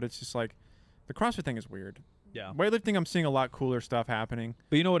lot, but it's just like the CrossFit thing is weird. Yeah. Weightlifting, I'm seeing a lot cooler stuff happening.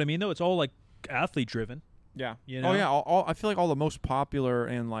 But you know what I mean, though? It's all like athlete driven. Yeah. You know? Oh yeah. I feel like all the most popular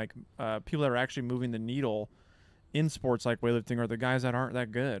and like people that are actually moving the needle in sports like weightlifting are the guys that aren't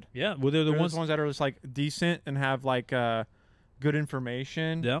that good. Yeah. Well, they're the ones that are just like decent and have like good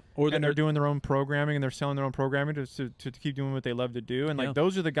information. Yeah. And they're doing their own programming and they're selling their own programming to keep doing what they love to do. And like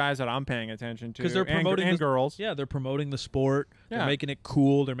those are the guys that I'm paying attention to. Because they're promoting and girls. Yeah, they're promoting the sport. Yeah. They're making it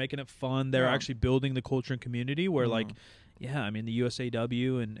cool. They're making it fun. They're actually building the culture and community where like. Yeah, I mean, the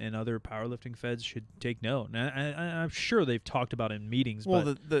USAW and other powerlifting feds should take note. And I'm sure they've talked about it in meetings. Well,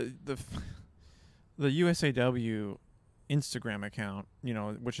 but the USAW Instagram account, you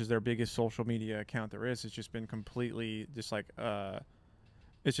know, which is their biggest social media account there is, has just been completely just like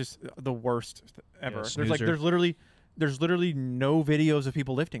it's just the worst ever. Yeah, there's literally no videos of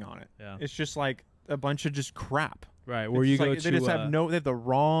people lifting on it. Yeah. It's just like a bunch of just crap. Right, where you go to they just have they have the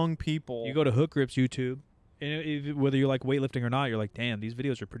wrong people. You go to Hook Grip's YouTube. And whether you like weightlifting or not, you're like, damn, these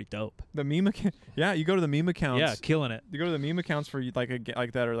videos are pretty dope. The meme, you go to the meme accounts. Yeah, killing it. You go to the meme accounts for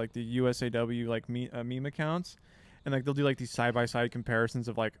like that, or like the USAW like meme accounts, and like they'll do like these side-by-side comparisons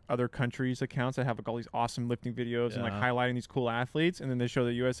of like other countries' accounts that have like all these awesome lifting videos and like highlighting these cool athletes, and then they show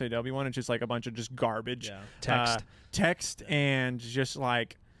the USAW one. It's just like a bunch of just garbage text and just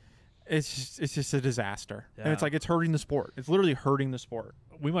like it's just a disaster. And it's like it's hurting the sport. It's literally hurting the sport.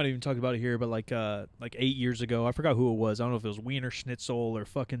 We might even talk about it here, but like 8 years ago, I forgot who it was. I don't know if it was Wiener Schnitzel or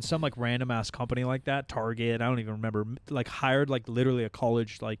fucking some like random ass company like that, Target. I don't even remember. Like hired like literally a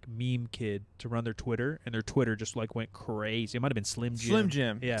college like meme kid to run their Twitter, and their Twitter just like went crazy. It might have been Slim Jim. Slim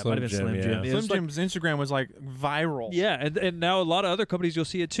Jim. Yeah, Slim it might have been Jim, Slim yeah. Jim. Slim Jim's Instagram was like viral. Yeah, and now a lot of other companies you'll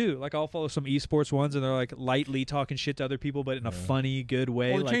see it too. Like I'll follow some esports ones, and they're like lightly talking shit to other people, but in a funny, good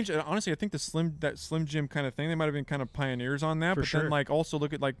way. Well, like, change. Honestly, I think that Slim Jim kind of thing, they might have been kind of pioneers on that. For But sure. then like also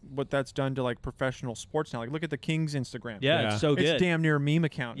look at like what that's done to like professional sports now. Like look at the Kings Instagram. yeah, it's so good. It's damn near a meme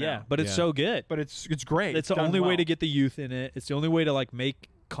account now. Yeah, but it's so good. But it's great. It's the done only way well. to get the youth in it. It's the only way to like make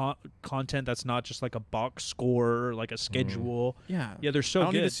content that's not just like a box score or like a schedule. Yeah. Yeah, they're so I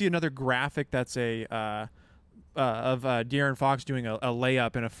don't good. need to see another graphic that's of De'Aaron Fox doing a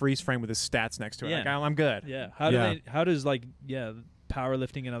layup in a freeze frame with his stats next to it. Yeah. Like, I'm good. Yeah. How does like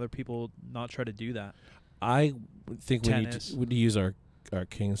powerlifting and other people not try to do that? I think we need Tennis. to use our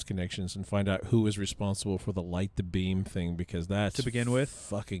Kings connections and find out who is responsible for the light the beam thing, because that's To begin with?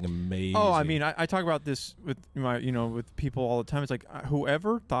 fucking amazing. Oh, I mean, I talk about this with my with people all the time. It's like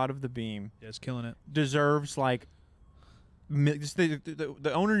whoever thought of the beam Yeah, it's killing it. deserves like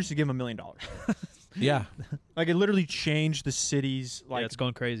the owner needs to give him $1 million. yeah, Like it literally changed the city's like Yeah, it's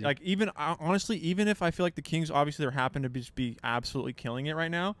going crazy. like even honestly, even if I feel like the Kings obviously they're happen to be absolutely killing it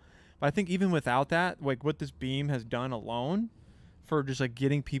right now, but I think even without that, like what this beam has done alone for just like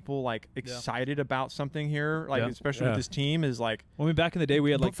getting people like excited about something here, like especially with this team, is like I mean, back in the day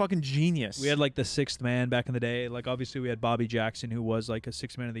we had like fucking genius. We had like the sixth man back in the day. Like obviously we had Bobby Jackson, who was like a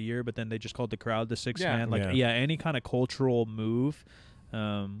sixth man of the year, but then they just called the crowd the sixth man. Like any kind of cultural move.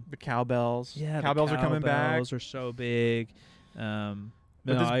 The cowbells. Yeah, cowbells are coming back. Cowbells are so big. But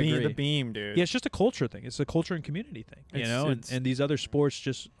this beam, the beam, dude. Yeah, it's just a culture thing. It's a culture and community thing, you know. And these other sports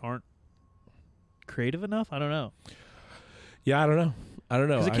just aren't creative enough. I don't know. Yeah, I don't know.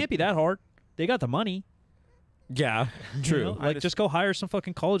 Because it can't be that hard. They got the money. Yeah, true. You know? Like just go hire some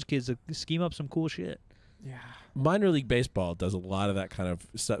fucking college kids to scheme up some cool shit. Yeah. Minor league baseball does a lot of that kind of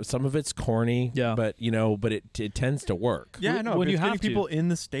stuff. Some of it's corny, but it tends to work. Yeah, I know. When you getting have people in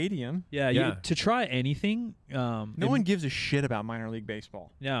the stadium. Yeah. To try anything. No one gives a shit about minor league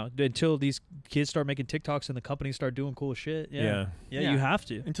baseball. No, until these kids start making TikToks and the companies start doing cool shit. Yeah, you have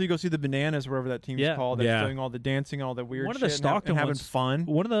to. Until you go see the Bananas, wherever that team's called, that's doing all the dancing, all the weird one shit. Of the Stockton and having ones, fun.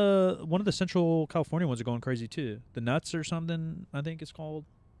 One of the Central California ones are going crazy too. The Nuts or something, I think it's called.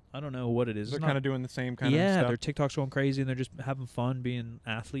 I don't know what it is. They're kind of doing the same kind of stuff. Yeah, their TikToks going crazy and they're just having fun being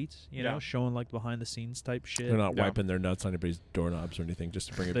athletes, you know, showing like behind the scenes type shit. They're not wiping their nuts on anybody's doorknobs or anything just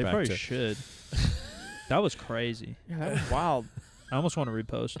to bring it they back probably to. should. That was crazy. Yeah, that was wild. I almost want to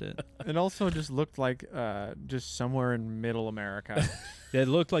repost it. It also just looked like just somewhere in middle America. It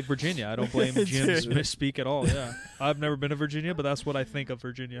looked like Virginia. I don't blame Jim's misspeak at all. Yeah, I've never been to Virginia, but that's what I think of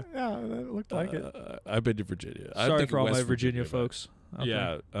Virginia. Yeah, that looked like it. I've been to Virginia. Sorry for all my Virginia folks.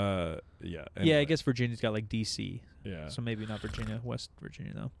 Yeah, anyway. Yeah. I guess Virginia's got like D.C. Yeah, so maybe not Virginia, West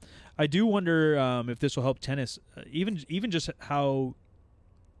Virginia though. I do wonder if this will help tennis. Even just how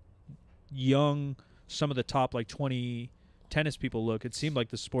young some of the top like 20 tennis people look. It seemed like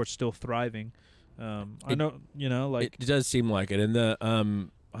the sport's still thriving. I know, like it does seem like it. And the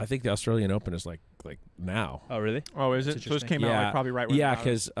I think the Australian Open is like now. Oh, really? Oh, is it? So this came out like probably right when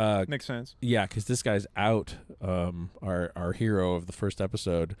because makes sense. Yeah, because this guy's out. Our hero of the first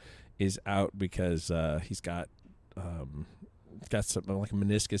episode is out because he's got something like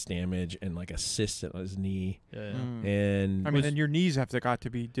meniscus damage and like a cyst on his knee. Yeah. And I mean, and your knees got to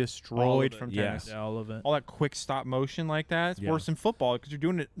be destroyed from tennis. Yeah, all of it. All that quick stop motion like that. It's worse than football because you're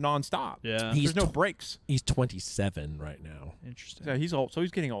doing it nonstop. Yeah. There's no breaks. He's 27 right now. Interesting. Yeah, he's old. So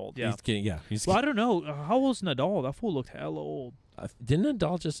he's getting old. Yeah. Well, I don't know. How old's Nadal? That fool looked hella old. Didn't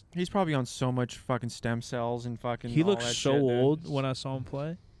Nadal just... He's probably on so much fucking stem cells and fucking... He looks so old dude. when I saw him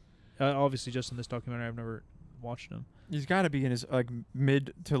play. Obviously, just in this documentary, I've never watched him. He's got to be in his like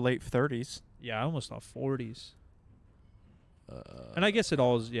mid to late 30s. Yeah, I almost thought 40s. And I guess it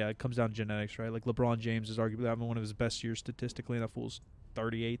comes down to genetics, right? Like LeBron James is arguably having one of his best years statistically, and that fool's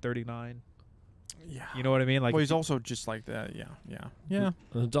 38, 39. Yeah. You know what I mean? Like, well, he's also just like that. Yeah.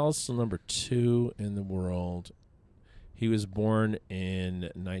 Nadal's still number 2 in the world. He was born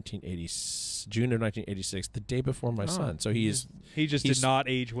in June of 1986, the day before my son. So he just did not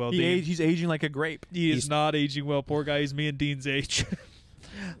age well. He's aging like a grape. He is not aging well. Poor guy. He's me and Dean's age.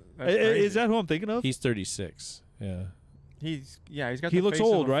 Is that who I'm thinking of? He's 36. Yeah. He's got. He the looks face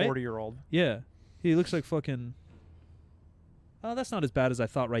old, of a right? 40-year-old. Yeah, he looks like fucking. Oh, that's not as bad as I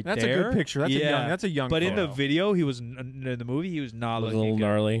thought. That's there. a good picture. That's a young. But in photo. the video, he was in the movie. He was not looking A little good.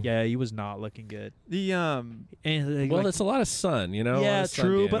 gnarly. Yeah, he was not looking good. The And, Well, it's a lot of sun, you know. A lot yeah, of sun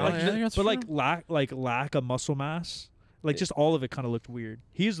true. But damage. yeah, that's lack of muscle mass. Like just all of it kind of looked weird.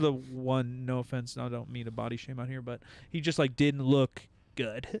 He's the one. No offense, I don't mean to body shame out here, but he just like didn't look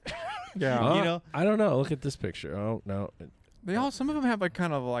good. yeah. You know? I don't know. Look at this picture. Oh no. They all. Some of them have like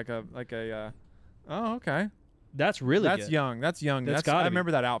kind of like a. Oh, okay. That's really That's good. young. That's young. That's I gotta be.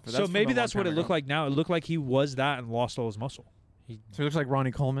 remember that outfit. So That's maybe from a long that's what time it looked ago. like now. It looked like he was that and lost all his muscle. So he looks like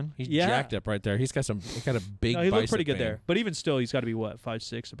Ronnie Coleman. He's Yeah. jacked up right there. He got a big. No, he looked pretty bicep good vein. there. But even still, he's got to be what,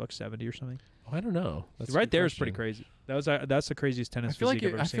 5'6", $170 or something. Oh, I don't know. That's a Right good there is question. pretty crazy. That's the craziest tennis I feel like physique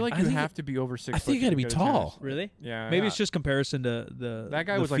I've ever I seen. feel like I you think have to be over 6 I foot. think you got to be good at tall. tennis. Really? Yeah. Maybe yeah. it's just comparison to the that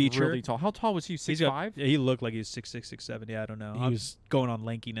guy the was like feature. really tall. How tall was he? He's got- 6'5"? Yeah, he looked like he was 6'6", 6'7". Yeah, I don't know. He I'm was- going on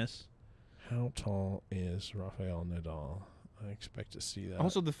lankiness. How tall is Rafael Nadal? I expect to see that.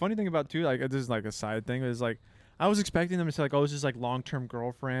 Also, the funny thing about too, like this is like a side thing, is like I was expecting them to say like, oh, this is like long-term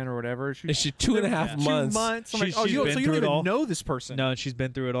girlfriend or whatever. is she 2.5 months? 2 months. I'm like, She's oh, so been you through don't it even all. know this person. No, and she's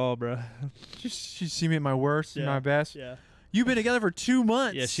been through it all, bro. She's seen me at my worst and Yeah. my best. Yeah. You've been together for 2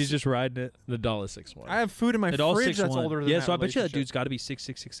 months. Yeah, she's just riding it. Nadal is 6'1". I have food in my Nadal's fridge that's 6'1". older than Yeah, that so I bet you that relationship. dude's got to be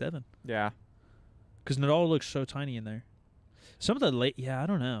 6'6", 6'7". Yeah. Because Nadal looks so tiny in there. Some of the late, yeah, I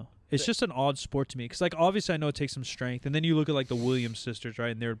don't know. It's just an odd sport to me. Because, like, obviously I know it takes some strength. And then you look at, like, the Williams sisters,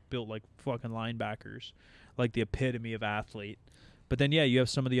 right? And they're built like fucking linebackers. Like the epitome of athlete. But then, yeah, you have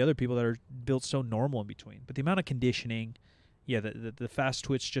some of the other people that are built so normal in between. But the amount of conditioning, yeah, the fast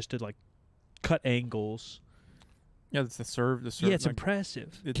twitch just to, like, cut angles. Yeah, that's the serve. Yeah, it's like,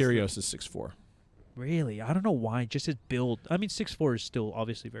 impressive. it's Kyrgios is 6'4". Really? I don't know why. Just his build. I mean, 6'4" is still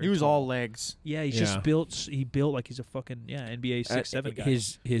obviously very He was tall. all legs. Yeah, he's Yeah. just built. He built like he's a fucking NBA 6'7" guy.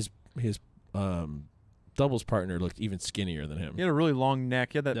 His doubles partner looked even skinnier than him. He had a really long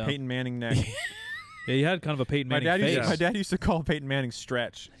neck. He had that Yeah. Peyton Manning neck. Yeah, he had kind of a Peyton Manning face. My dad used to call Peyton Manning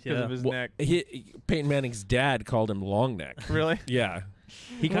Stretch because Yeah. of his Well, neck. Peyton Manning's dad called him long neck. Really? Yeah.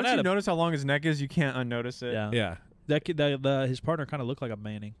 He kind Once of you had a notice how long his neck is, you can't unnotice it. yeah. Yeah. That kid, his partner kind of looked like a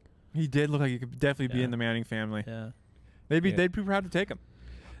Manning. He did look like he could definitely be Yeah. in the Manning family. Yeah. They'd be Yeah. they'd be proud to take him.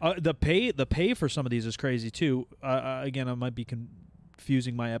 The pay for some of these is crazy too. Again, I might be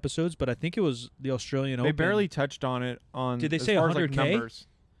confusing my episodes, but I think it was the Australian They Open. barely touched on it on. Did they as say far as, like, 100K? numbers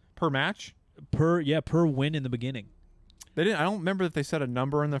per match? per win in the beginning. They didn't. I don't remember if they said a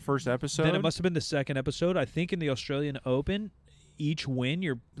number in the first episode. Then it must have been the second episode. I think in the Australian Open, each win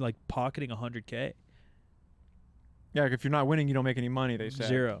you're like pocketing 100K. Yeah, like if you're not winning, you don't make any money. They said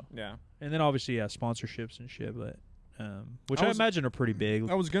 0. Yeah. And then obviously sponsorships and shit, but which I I was- imagine are pretty big.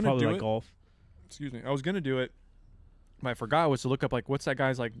 I was gonna probably do like it. golf. Excuse me. I was gonna do it. What I forgot was to look up like what's that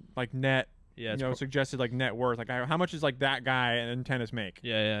guy's like net. Yeah, You know, suggested like net worth. Like how much is like that guy in tennis make?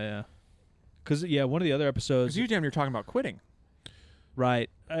 yeah. Because one of the other episodes, Because you damn near talking about quitting. right?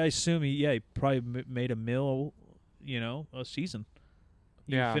 I assume he probably made a mil, a season.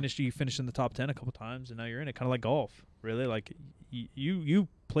 You Yeah. finished in the top 10 a couple times, and now you're in it. Kind of like golf, really. Like you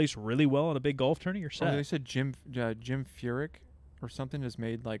place really well in a big golf tourney, you're set. They said Jim Furyk or something has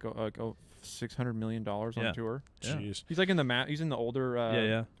made like $600 million on Yeah. tour. Yeah. Jeez. He's like in the He's in the older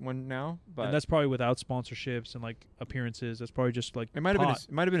Yeah. one now, but And that's probably without sponsorships and like appearances. That's probably just like it might have pot.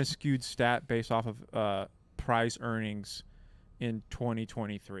 been a skewed stat based off of prize earnings in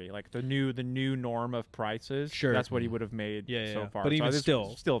 2023, like the new norm of prices. Sure. That's what he would have made Yeah, so yeah. far. But So even this-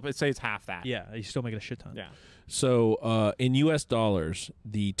 still, it says half that. Yeah, he's still making a shit ton. Yeah. So in U.S. dollars,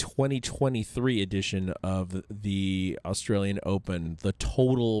 the 2023 edition of the Australian Open, the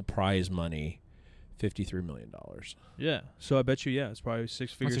total prize money, $53 million. Yeah. So I bet you, it's probably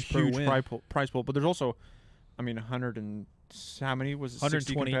six figures That's a per huge win. prize pool. But there's also, I mean, 100 and how many was it?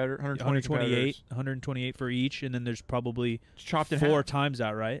 60 120, competitor, 128 for each, and then there's probably It's chopped in 4 half. times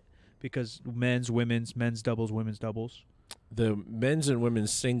that, right? Because men's doubles, women's doubles. The men's and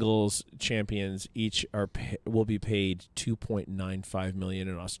women's singles champions each will be paid $2.95 million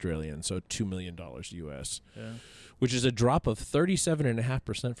in Australian, so $2 million US, Yeah. which is a drop of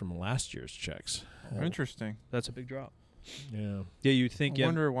 37.5% from last year's checks. Interesting. That's a big drop. Yeah, Yeah, you'd think. I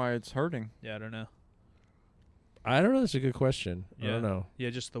wonder why it's hurting. Yeah, I don't know. I don't know. That's a good question. I Yeah. don't know. Yeah,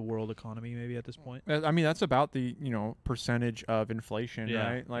 just the world economy maybe at this point. I mean, that's about the percentage of inflation, Yeah,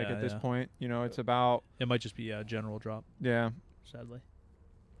 right? Like yeah, at this yeah. point, it's about It might just be a general drop. yeah. Sadly,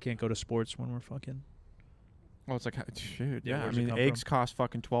 can't go to sports when we're fucking. Well, it's like shoot, Yeah, yeah. I where's it mean, come eggs from? cost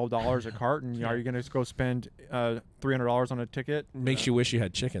fucking $12 a carton. Yeah. Are you gonna go spend $300 on a ticket? Makes you wish you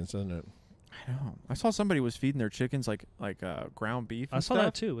had chickens, doesn't it? I know. I saw somebody was feeding their chickens like ground beef. I saw stuff.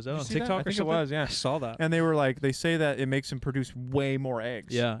 that too. Was that Did on you see TikTok that? or I think something? it was. Yeah, I saw that. and they were like, they say that it makes them produce way more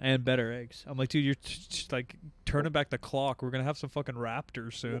eggs. Yeah, and better eggs. I'm like, dude, you're like turning back the clock. We're gonna have some fucking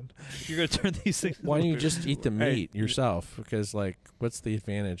raptors soon. You're gonna turn these things. Why don't you just eat the Hey, meat yourself? Because like, what's the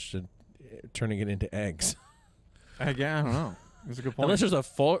advantage to turning it into eggs? Yeah, I don't know. That's a good point. Unless there's a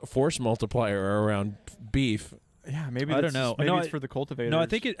force multiplier around beef. Yeah, maybe I don't know. Maybe No, it's for the cultivators. No, I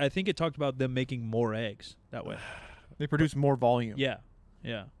think it talked about them making more eggs that way. they produce more volume. Yeah,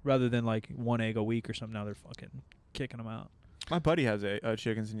 yeah. Rather than like one egg a week or something. Now they're fucking kicking them out. My buddy has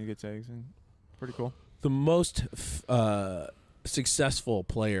chickens and he gets eggs, and pretty cool. The most successful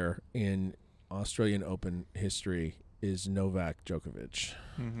player in Australian Open history is Novak Djokovic.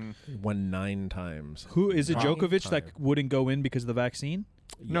 Mm-hmm. He won 9 times. Who is it? Nine Djokovic that times. wouldn't go in because of the vaccine?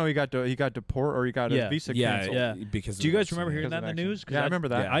 No, he got deport or he got Yeah. a visa Yeah, canceled. Yeah. Because Do you of guys remember vaccine. hearing Because that of in the vaccine. news? 'Cause Yeah, I remember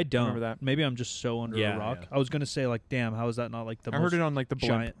that. Yeah. I don't. remember that. Maybe I'm just so under Yeah, a rock. yeah. I was gonna say like, damn, how is that not like the I most heard it on like the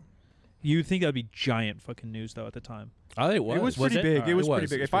blimp. giant? You'd think that'd be giant fucking news though at the time. I think It was Was pretty it? big. Alright. It was It pretty was.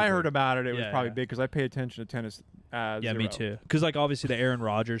 big. It was If I pretty heard big. about it, it was Yeah, probably yeah. big because I pay attention to tennis. Yeah, Zero. me too. Because like obviously the Aaron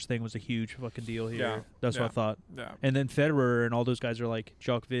Rodgers thing was a huge fucking deal here. Yeah. That's what I Yeah. thought. Yeah. And then Federer and all those guys are like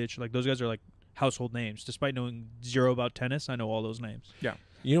Djokovic, like those guys are like household names. Despite knowing zero about tennis, I know all those names.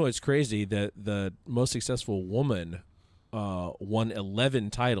 You know, it's crazy that the most successful woman won 11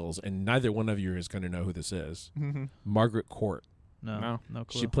 titles, and neither one of you is going to know who this is. Mm-hmm. Margaret Court. No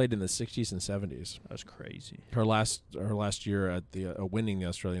clue. She played in the 60s and 70s. That's crazy. Her last year at the winning the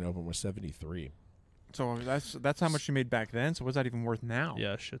Australian Open was 73. So that's how much she made back then. So what's that even worth now?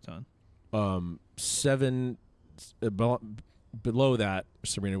 Yeah, shit ton. 7 below that,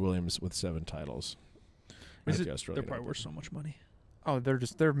 Serena Williams with 7 titles. Is at it- the Australian They're probably Open. worth so much money. Oh,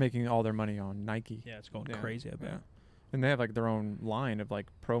 they're making all their money on Nike. Yeah, it's going Yeah. crazy. I bet. Yeah. And they have like their own line of like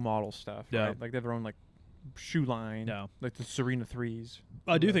pro model stuff. Yeah. Right? Like they have their own like shoe line. Yeah. Like the Serena 3s.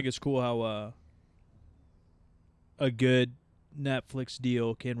 I do think it's cool how a good Netflix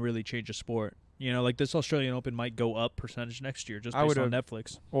deal can really change a sport. You know, like this Australian Open might go up percentage next year just I based on would've-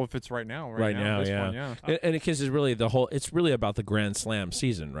 Netflix. Well, if it's right now. Right now, this yeah. one, yeah. And because it's really it's really about the Grand Slam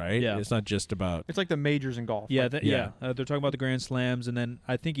season, right? Yeah. It's not just about. It's like the majors in golf. Yeah, Like, they're talking about the Grand Slams, and then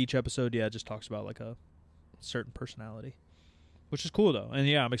I think each episode, just talks about like a certain personality, which is cool though. And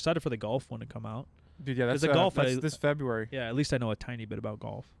yeah, I'm excited for the golf one to come out. dude, yeah, that's the golf that's I- this February. Yeah, at least I know a tiny bit about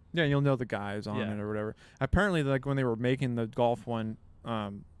golf. Yeah, you'll know the guys on Yeah. it or whatever. Apparently, like when they were making the golf one,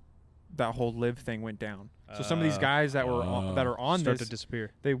 that whole live thing went down. So some of these guys that were that are on start this, to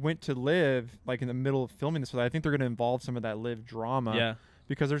disappear. they went to live like in the middle of filming this. So I think they're going to involve some of that live drama. Yeah,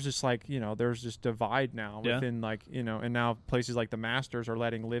 Because there's just like there's just divide now Yeah. within like and now places like the Masters are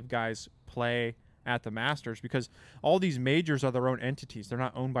letting live guys play at the Masters because all these majors are their own entities. They're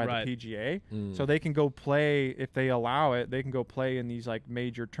not owned by Right. the PGA. Mm. So they can go play if they allow it. They can go play in these like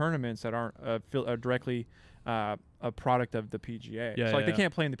major tournaments that aren't directly a product of the PGA. Yeah, so like yeah. they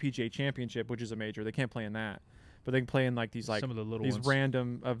can't play in the PGA Championship, which is a major. They can't play in that, but they can play in like these like some of the little these ones.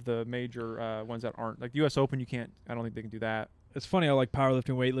 random of the major ones that aren't like the U.S. Open. You can't. I don't think they can do that. It's funny how like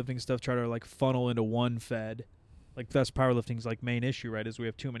powerlifting, weightlifting stuff try to like funnel into one fed. Like that's powerlifting's like main issue, right? Is we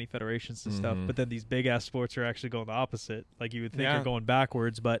have too many federations and stuff. Mhm. But then these big ass sports are actually going the opposite. Like you would think Yeah. they're going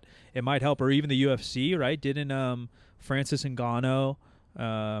backwards, but it might help. Or even the UFC, right? Didn't Francis Ngannou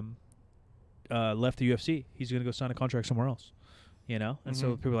left the UFC? He's gonna go sign a contract somewhere else. And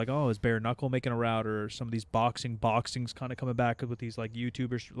so Mhm. people are like, oh, is bare knuckle making a route, or some of these boxing's kind of coming back with these like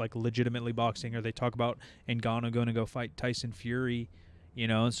YouTubers like legitimately boxing, or they talk about Ngannou going to go fight Tyson Fury,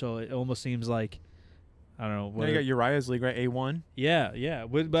 and so it almost seems like I don't know. Then What you got Uriah's league, right? A1. yeah,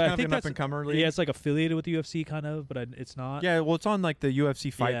 but Kind I of think an that's up-and-comer league. yeah, it's like affiliated with the UFC kind of, but it's not. Yeah, well, it's on like the UFC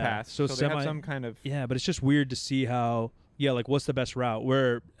Fight Yeah, Pass, so so they have some kind of. Yeah, but it's just weird to see how like what's the best route?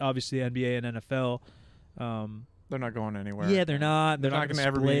 Where obviously NBA and NFL. They're not going anywhere. Yeah, they're not. They're not going going to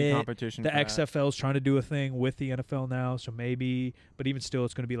ever be any split. competition. The for that. XFL's trying to do a thing with the NFL now, so maybe, but even still,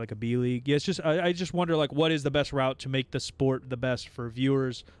 it's going to be like a B league. Yeah, it's just I just wonder like what is the best route to make the sport the best for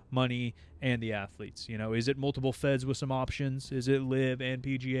viewers, money, and the athletes. Is it multiple feds with some options? Is it live and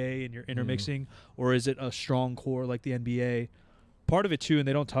PGA and you're intermixing, or is it a strong core like the NBA? Part of it too, and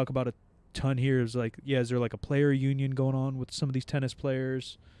they don't talk about a ton here, is like is there like a player union going on with some of these tennis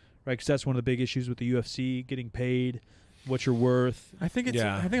players? Right, because that's one of the big issues with the UFC, getting paid, what you're worth. I think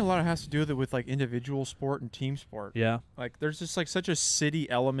I think a lot of it has to do with like individual sport and team sport. Yeah, Like there's just like such a city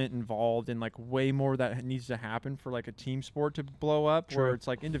element involved, and like way more that needs to happen for like a team sport to blow up. True. Where it's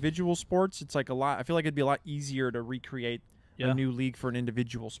like individual sports, it's like a lot. I feel like it'd be a lot easier to recreate a new league for an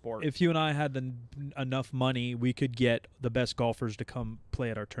individual sport. If you and I had enough money, we could get the best golfers to come play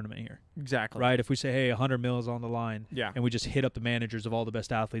at our tournament here. Exactly. Right? If we say, hey, 100 mil is on the line, Yeah. and we just hit up the managers of all the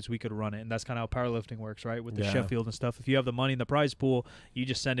best athletes, we could run it. And that's kind of how powerlifting works, right? With the Sheffield and stuff. If you have the money in the prize pool, you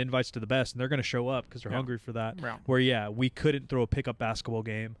just send invites to the best, and they're going to show up because they're hungry for that. Yeah. Where, we couldn't throw a pickup basketball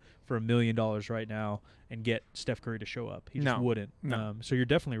game for $1 million right now and get Steph Curry to show up. He just wouldn't. No. So you're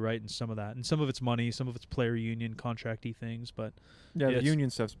definitely right in some of that. And some of it's money, some of it's player union, contracty things. But the union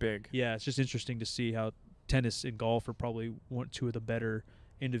stuff's big. Yeah, it's just interesting to see how tennis and golf are probably two of the better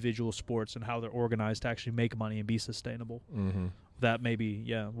individual sports and how they're organized to actually make money and be sustainable. Mm-hmm. That maybe,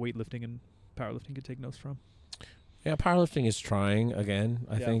 weightlifting and powerlifting could take notes from. Yeah, powerlifting is trying again.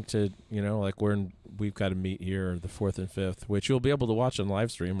 I think to we've got to meet here the 4th and 5th, which you'll be able to watch on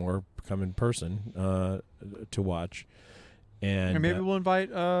live stream or come in person to watch. And maybe we'll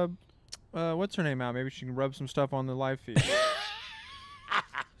invite what's her name out? Maybe she can rub some stuff on the live feed.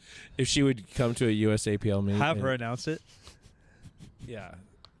 If she would come to a USAPL meeting, have her announce it. Yeah,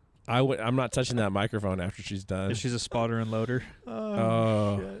 I'm not touching that microphone after she's done. If she's a spotter and loader.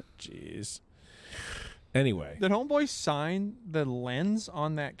 Oh, jeez. Anyway, did Homeboy sign the lens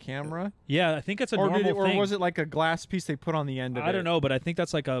on that camera? Yeah, I think that's a normal thing. Or was it like a glass piece they put on the end of it? I don't know, but I think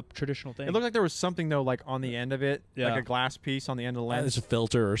that's like a traditional thing. It looked like there was something though, like on the end of it, like a glass piece on the end of the lens. It's a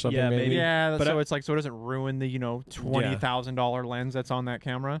filter or something. Yeah, maybe. Yeah, but so it's like so it doesn't ruin the $20,000 lens that's on that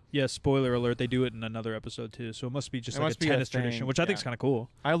camera. Yeah, spoiler alert, they do it in another episode too, so it must be just like a tennis tradition, which I think is kind of cool.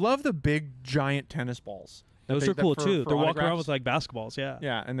 I love the big giant tennis balls. Those are cool too. They're walking around with like basketballs,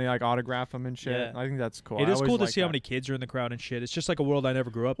 Yeah, and they like autograph them and shit. Yeah. I think that's cool. It is cool to see how many kids are in the crowd and shit. It's just like a world I never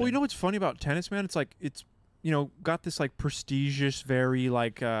grew up in. Well, you know what's funny about tennis, man? It's like it's got this like prestigious, very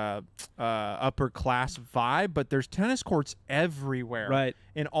like upper class vibe, but there's tennis courts everywhere, right?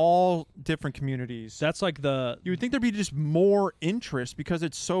 In all different communities. That's like you would think there'd be just more interest because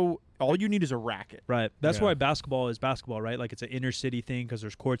it's so. All you need is a racket. Right. That's why basketball is basketball, right? Like it's an inner city thing because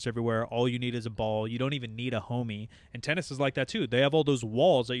there's courts everywhere. All you need is a ball. You don't even need a homie. And tennis is like that too. They have all those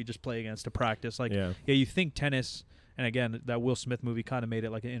walls that you just play against to practice. Like, you think tennis, and again, that Will Smith movie kind of made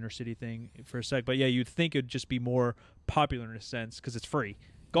it like an inner city thing for a sec. But you'd think it'd just be more popular in a sense because it's free.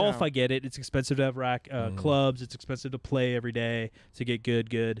 Golf, I get it. It's expensive to have clubs. It's expensive to play every day to get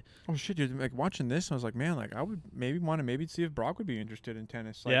good. Oh shit, dude! Like watching this, I was like, man, like I would want to see if Brock would be interested in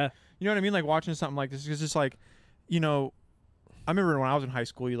tennis. Like, you know what I mean? Like watching something like this is just like, I remember when I was in high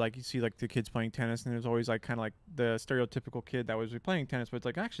school, you see like the kids playing tennis, and there's always like kind of like the stereotypical kid that was playing tennis, but it's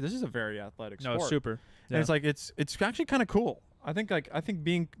like actually this is a very athletic sport. No, super. And it's like it's actually kind of cool. I think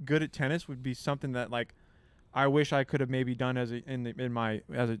being good at tennis would be something that like. I wish I could have maybe done as a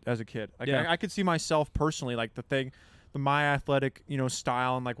kid. Like I could see myself personally, like my athletic,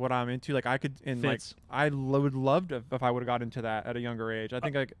 style and like what I'm into. Like I could, and like I would love to if I would have got into that at a younger age. I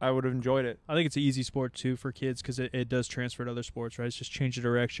think I would have enjoyed it. I think it's an easy sport too for kids because it does transfer to other sports, right? It's just change of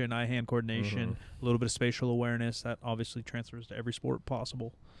direction, eye-hand coordination, a little bit of spatial awareness that obviously transfers to every sport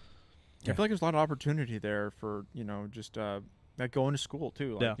possible. I feel like there's a lot of opportunity there for just. Like going to school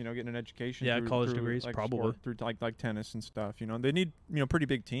too, like getting an education. Yeah, college degrees like probably sport, through like tennis and stuff. They need pretty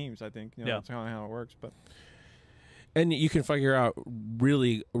big teams. I think that's how it works. But and you can figure out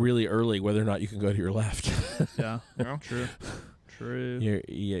really really early whether or not you can go to your left. True.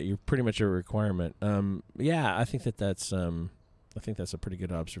 You're pretty much a requirement. I think that's a pretty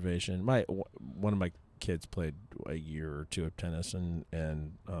good observation. One of my kids played a year or two of tennis and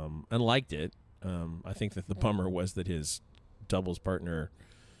liked it. I think that the bummer was that his doubles partner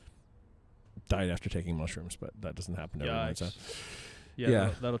died after taking mushrooms, but that doesn't happen to everyone. So.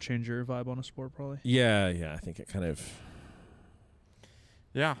 That'll change your vibe on a sport probably. I think it kind of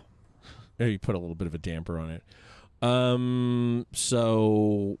you put a little bit of a damper on it.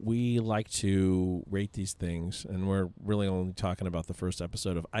 So we like to rate these things, and we're really only talking about the first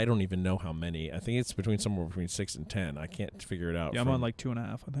episode of I don't even know how many. I think it's somewhere between 6 and 10. I can't figure it out. I'm on like 2.5,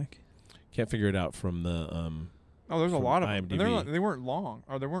 I think. Can't figure it out from the there's a lot of IMDb. them. They weren't long,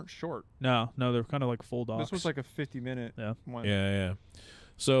 or they weren't short. No, they're kind of like full docs. This was like a 50-minute one. Yeah.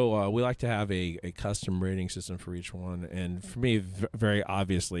 So we like to have a custom rating system for each one, and for me, very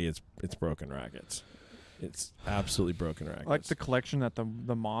obviously, it's broken rackets. It's absolutely broken rackets. I like the collection that the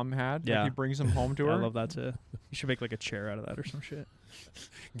mom had. Yeah, like he brings them home to her. I love that too. You should make like a chair out of that or some shit.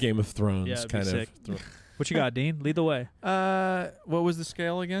 Game of Thrones kind of. What you got, Dean? Lead the way. What was the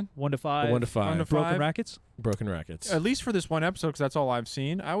scale again? 1 to 5. 1 to 5. Broken rackets. Broken rackets. At least for this one episode, because that's all I've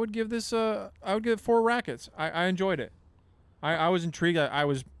seen. I would give this. I would give it 4 rackets. I enjoyed it. I was intrigued. I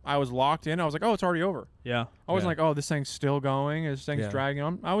was locked in. I was like, oh, it's already over. Yeah. I wasn't like, oh, this thing's still going. This thing's dragging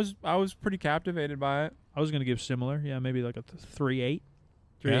on. I was pretty captivated by it. I was going to give similar. Yeah, maybe like a 3.8.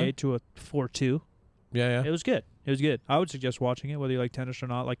 3.8 Yeah? to a 4.2. Yeah, It was good. It was good. I would suggest watching it, whether you like tennis or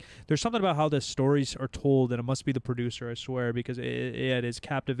not. Like, there's something about how the stories are told, and it must be the producer, I swear, because it is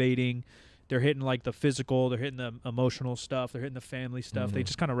captivating. They're hitting like the physical, they're hitting the emotional stuff, they're hitting the family stuff. They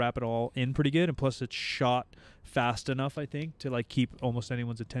just kind of wrap it all in pretty good, and plus it's shot fast enough, I think, to like keep almost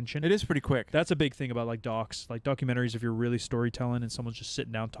anyone's attention. It is pretty quick. That's a big thing about like docs, like documentaries. If you're really storytelling and someone's just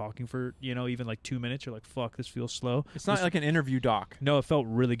sitting down talking for even like 2 minutes, you're like, fuck, this feels slow. It's not like an interview doc. No, it felt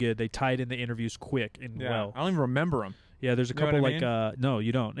really good. They tied in the interviews quick and well. I don't even remember them. Yeah, there's a You know couple what I like no,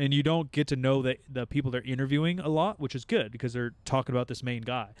 you don't, and you don't get to know the people they're interviewing a lot, which is good because they're talking about this main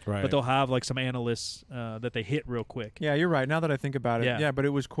guy. Right. But they'll have like some analysts that they hit real quick. Yeah, you're right. Now that I think about it, Yeah. but it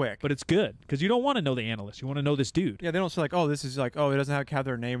was quick. But it's good because you don't want to know the analyst. You want to know this dude. yeah, they don't say like, oh, this is like, oh, it doesn't have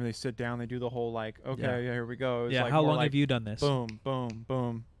their name, and they sit down, they do the whole like, okay, Yeah. here we go. It's Yeah. like How more long like, have you done this? Boom, boom,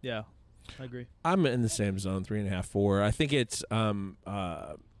 boom. Yeah, I agree. I'm in the same zone, 3.5, 4. I think it's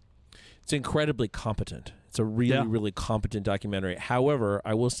incredibly competent. It's a really, really competent documentary. However,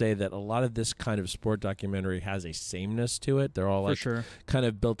 I will say that a lot of this kind of sport documentary has a sameness to it. They're all like kind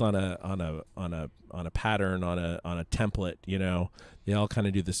of built on a pattern, on a template. They all kind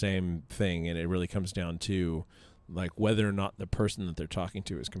of do the same thing, and it really comes down to like whether or not the person that they're talking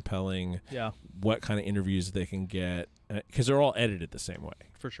to is compelling. Yeah, what kind of interviews they can get, because they're all edited the same way.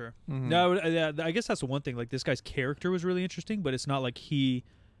 for sure. Mm-hmm. No, I guess that's the one thing. Like this guy's character was really interesting, but it's not like he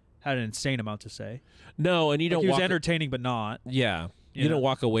had an insane amount to say. No, and you don't. He was walk entertaining, but not. Yeah. You don't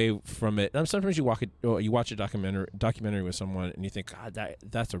walk away from it. Sometimes you watch a documentary with someone and you think, God,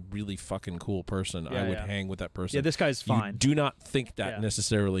 that's a really fucking cool person. I would hang with that person. Yeah, this guy's fine. You do not think that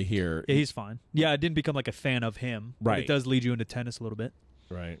necessarily here. Yeah, he's fine. Yeah, I didn't become like a fan of him. Right. But it does lead you into tennis a little bit.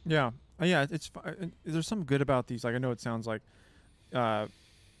 Right. Yeah, it's there's something good about these. Like I know it sounds like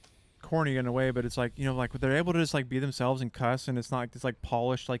corny in a way, but it's like like they're able to just like be themselves and cuss, and it's not like this like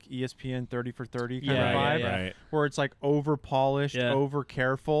polished like ESPN 30 for 30 kind of vibe, right. where it's like over polished, over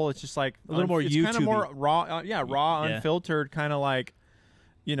careful. It's just like a little more it's kind of more raw, raw, unfiltered, kind of like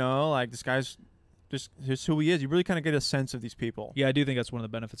like this guy's just who he is. You really kind of get a sense of these people. Yeah, I do think that's one of the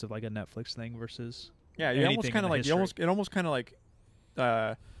benefits of like a Netflix thing versus you almost kind of like it almost kind of like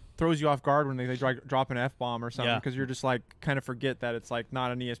throws you off guard when they drop an F-bomb or something, because you're just like kind of forget that it's like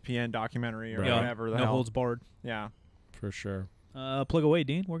not an ESPN documentary or whatever. No holds barred. Yeah, for sure. Plug away,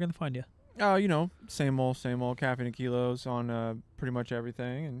 Dean. We're gonna find you. Same old Caffeine and Kilos on pretty much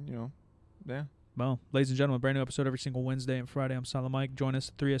everything, and yeah. Well, ladies and gentlemen, brand new episode every single Wednesday and Friday. I'm Silent Mike. Join us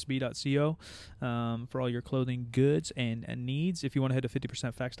at 3sb.co for all your clothing goods and needs. If you want to head to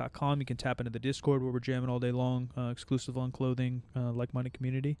 50percentfacts.com, you can tap into the Discord where we're jamming all day long, exclusive on clothing, like-minded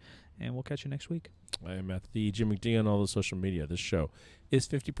community. And we'll catch you next week. I am at the Jim McD on all the social media. This show is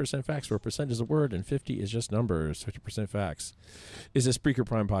 50% Facts, where percent is a word and 50 is just numbers. 50% Facts is a Spreaker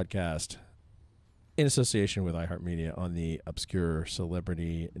Prime podcast in association with iHeartMedia on the Obscure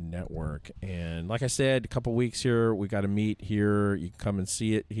Celebrity Network. And like I said, a couple weeks here, we got to meet here. You can come and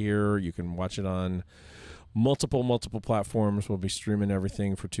see it here. You can watch it on multiple platforms. We'll be streaming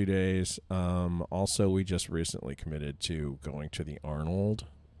everything for 2 days. Also, we just recently committed to going to the Arnold,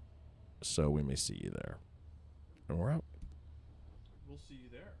 so we may see you there. And we're out. We'll see you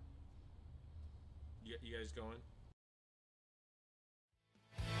there. You guys going?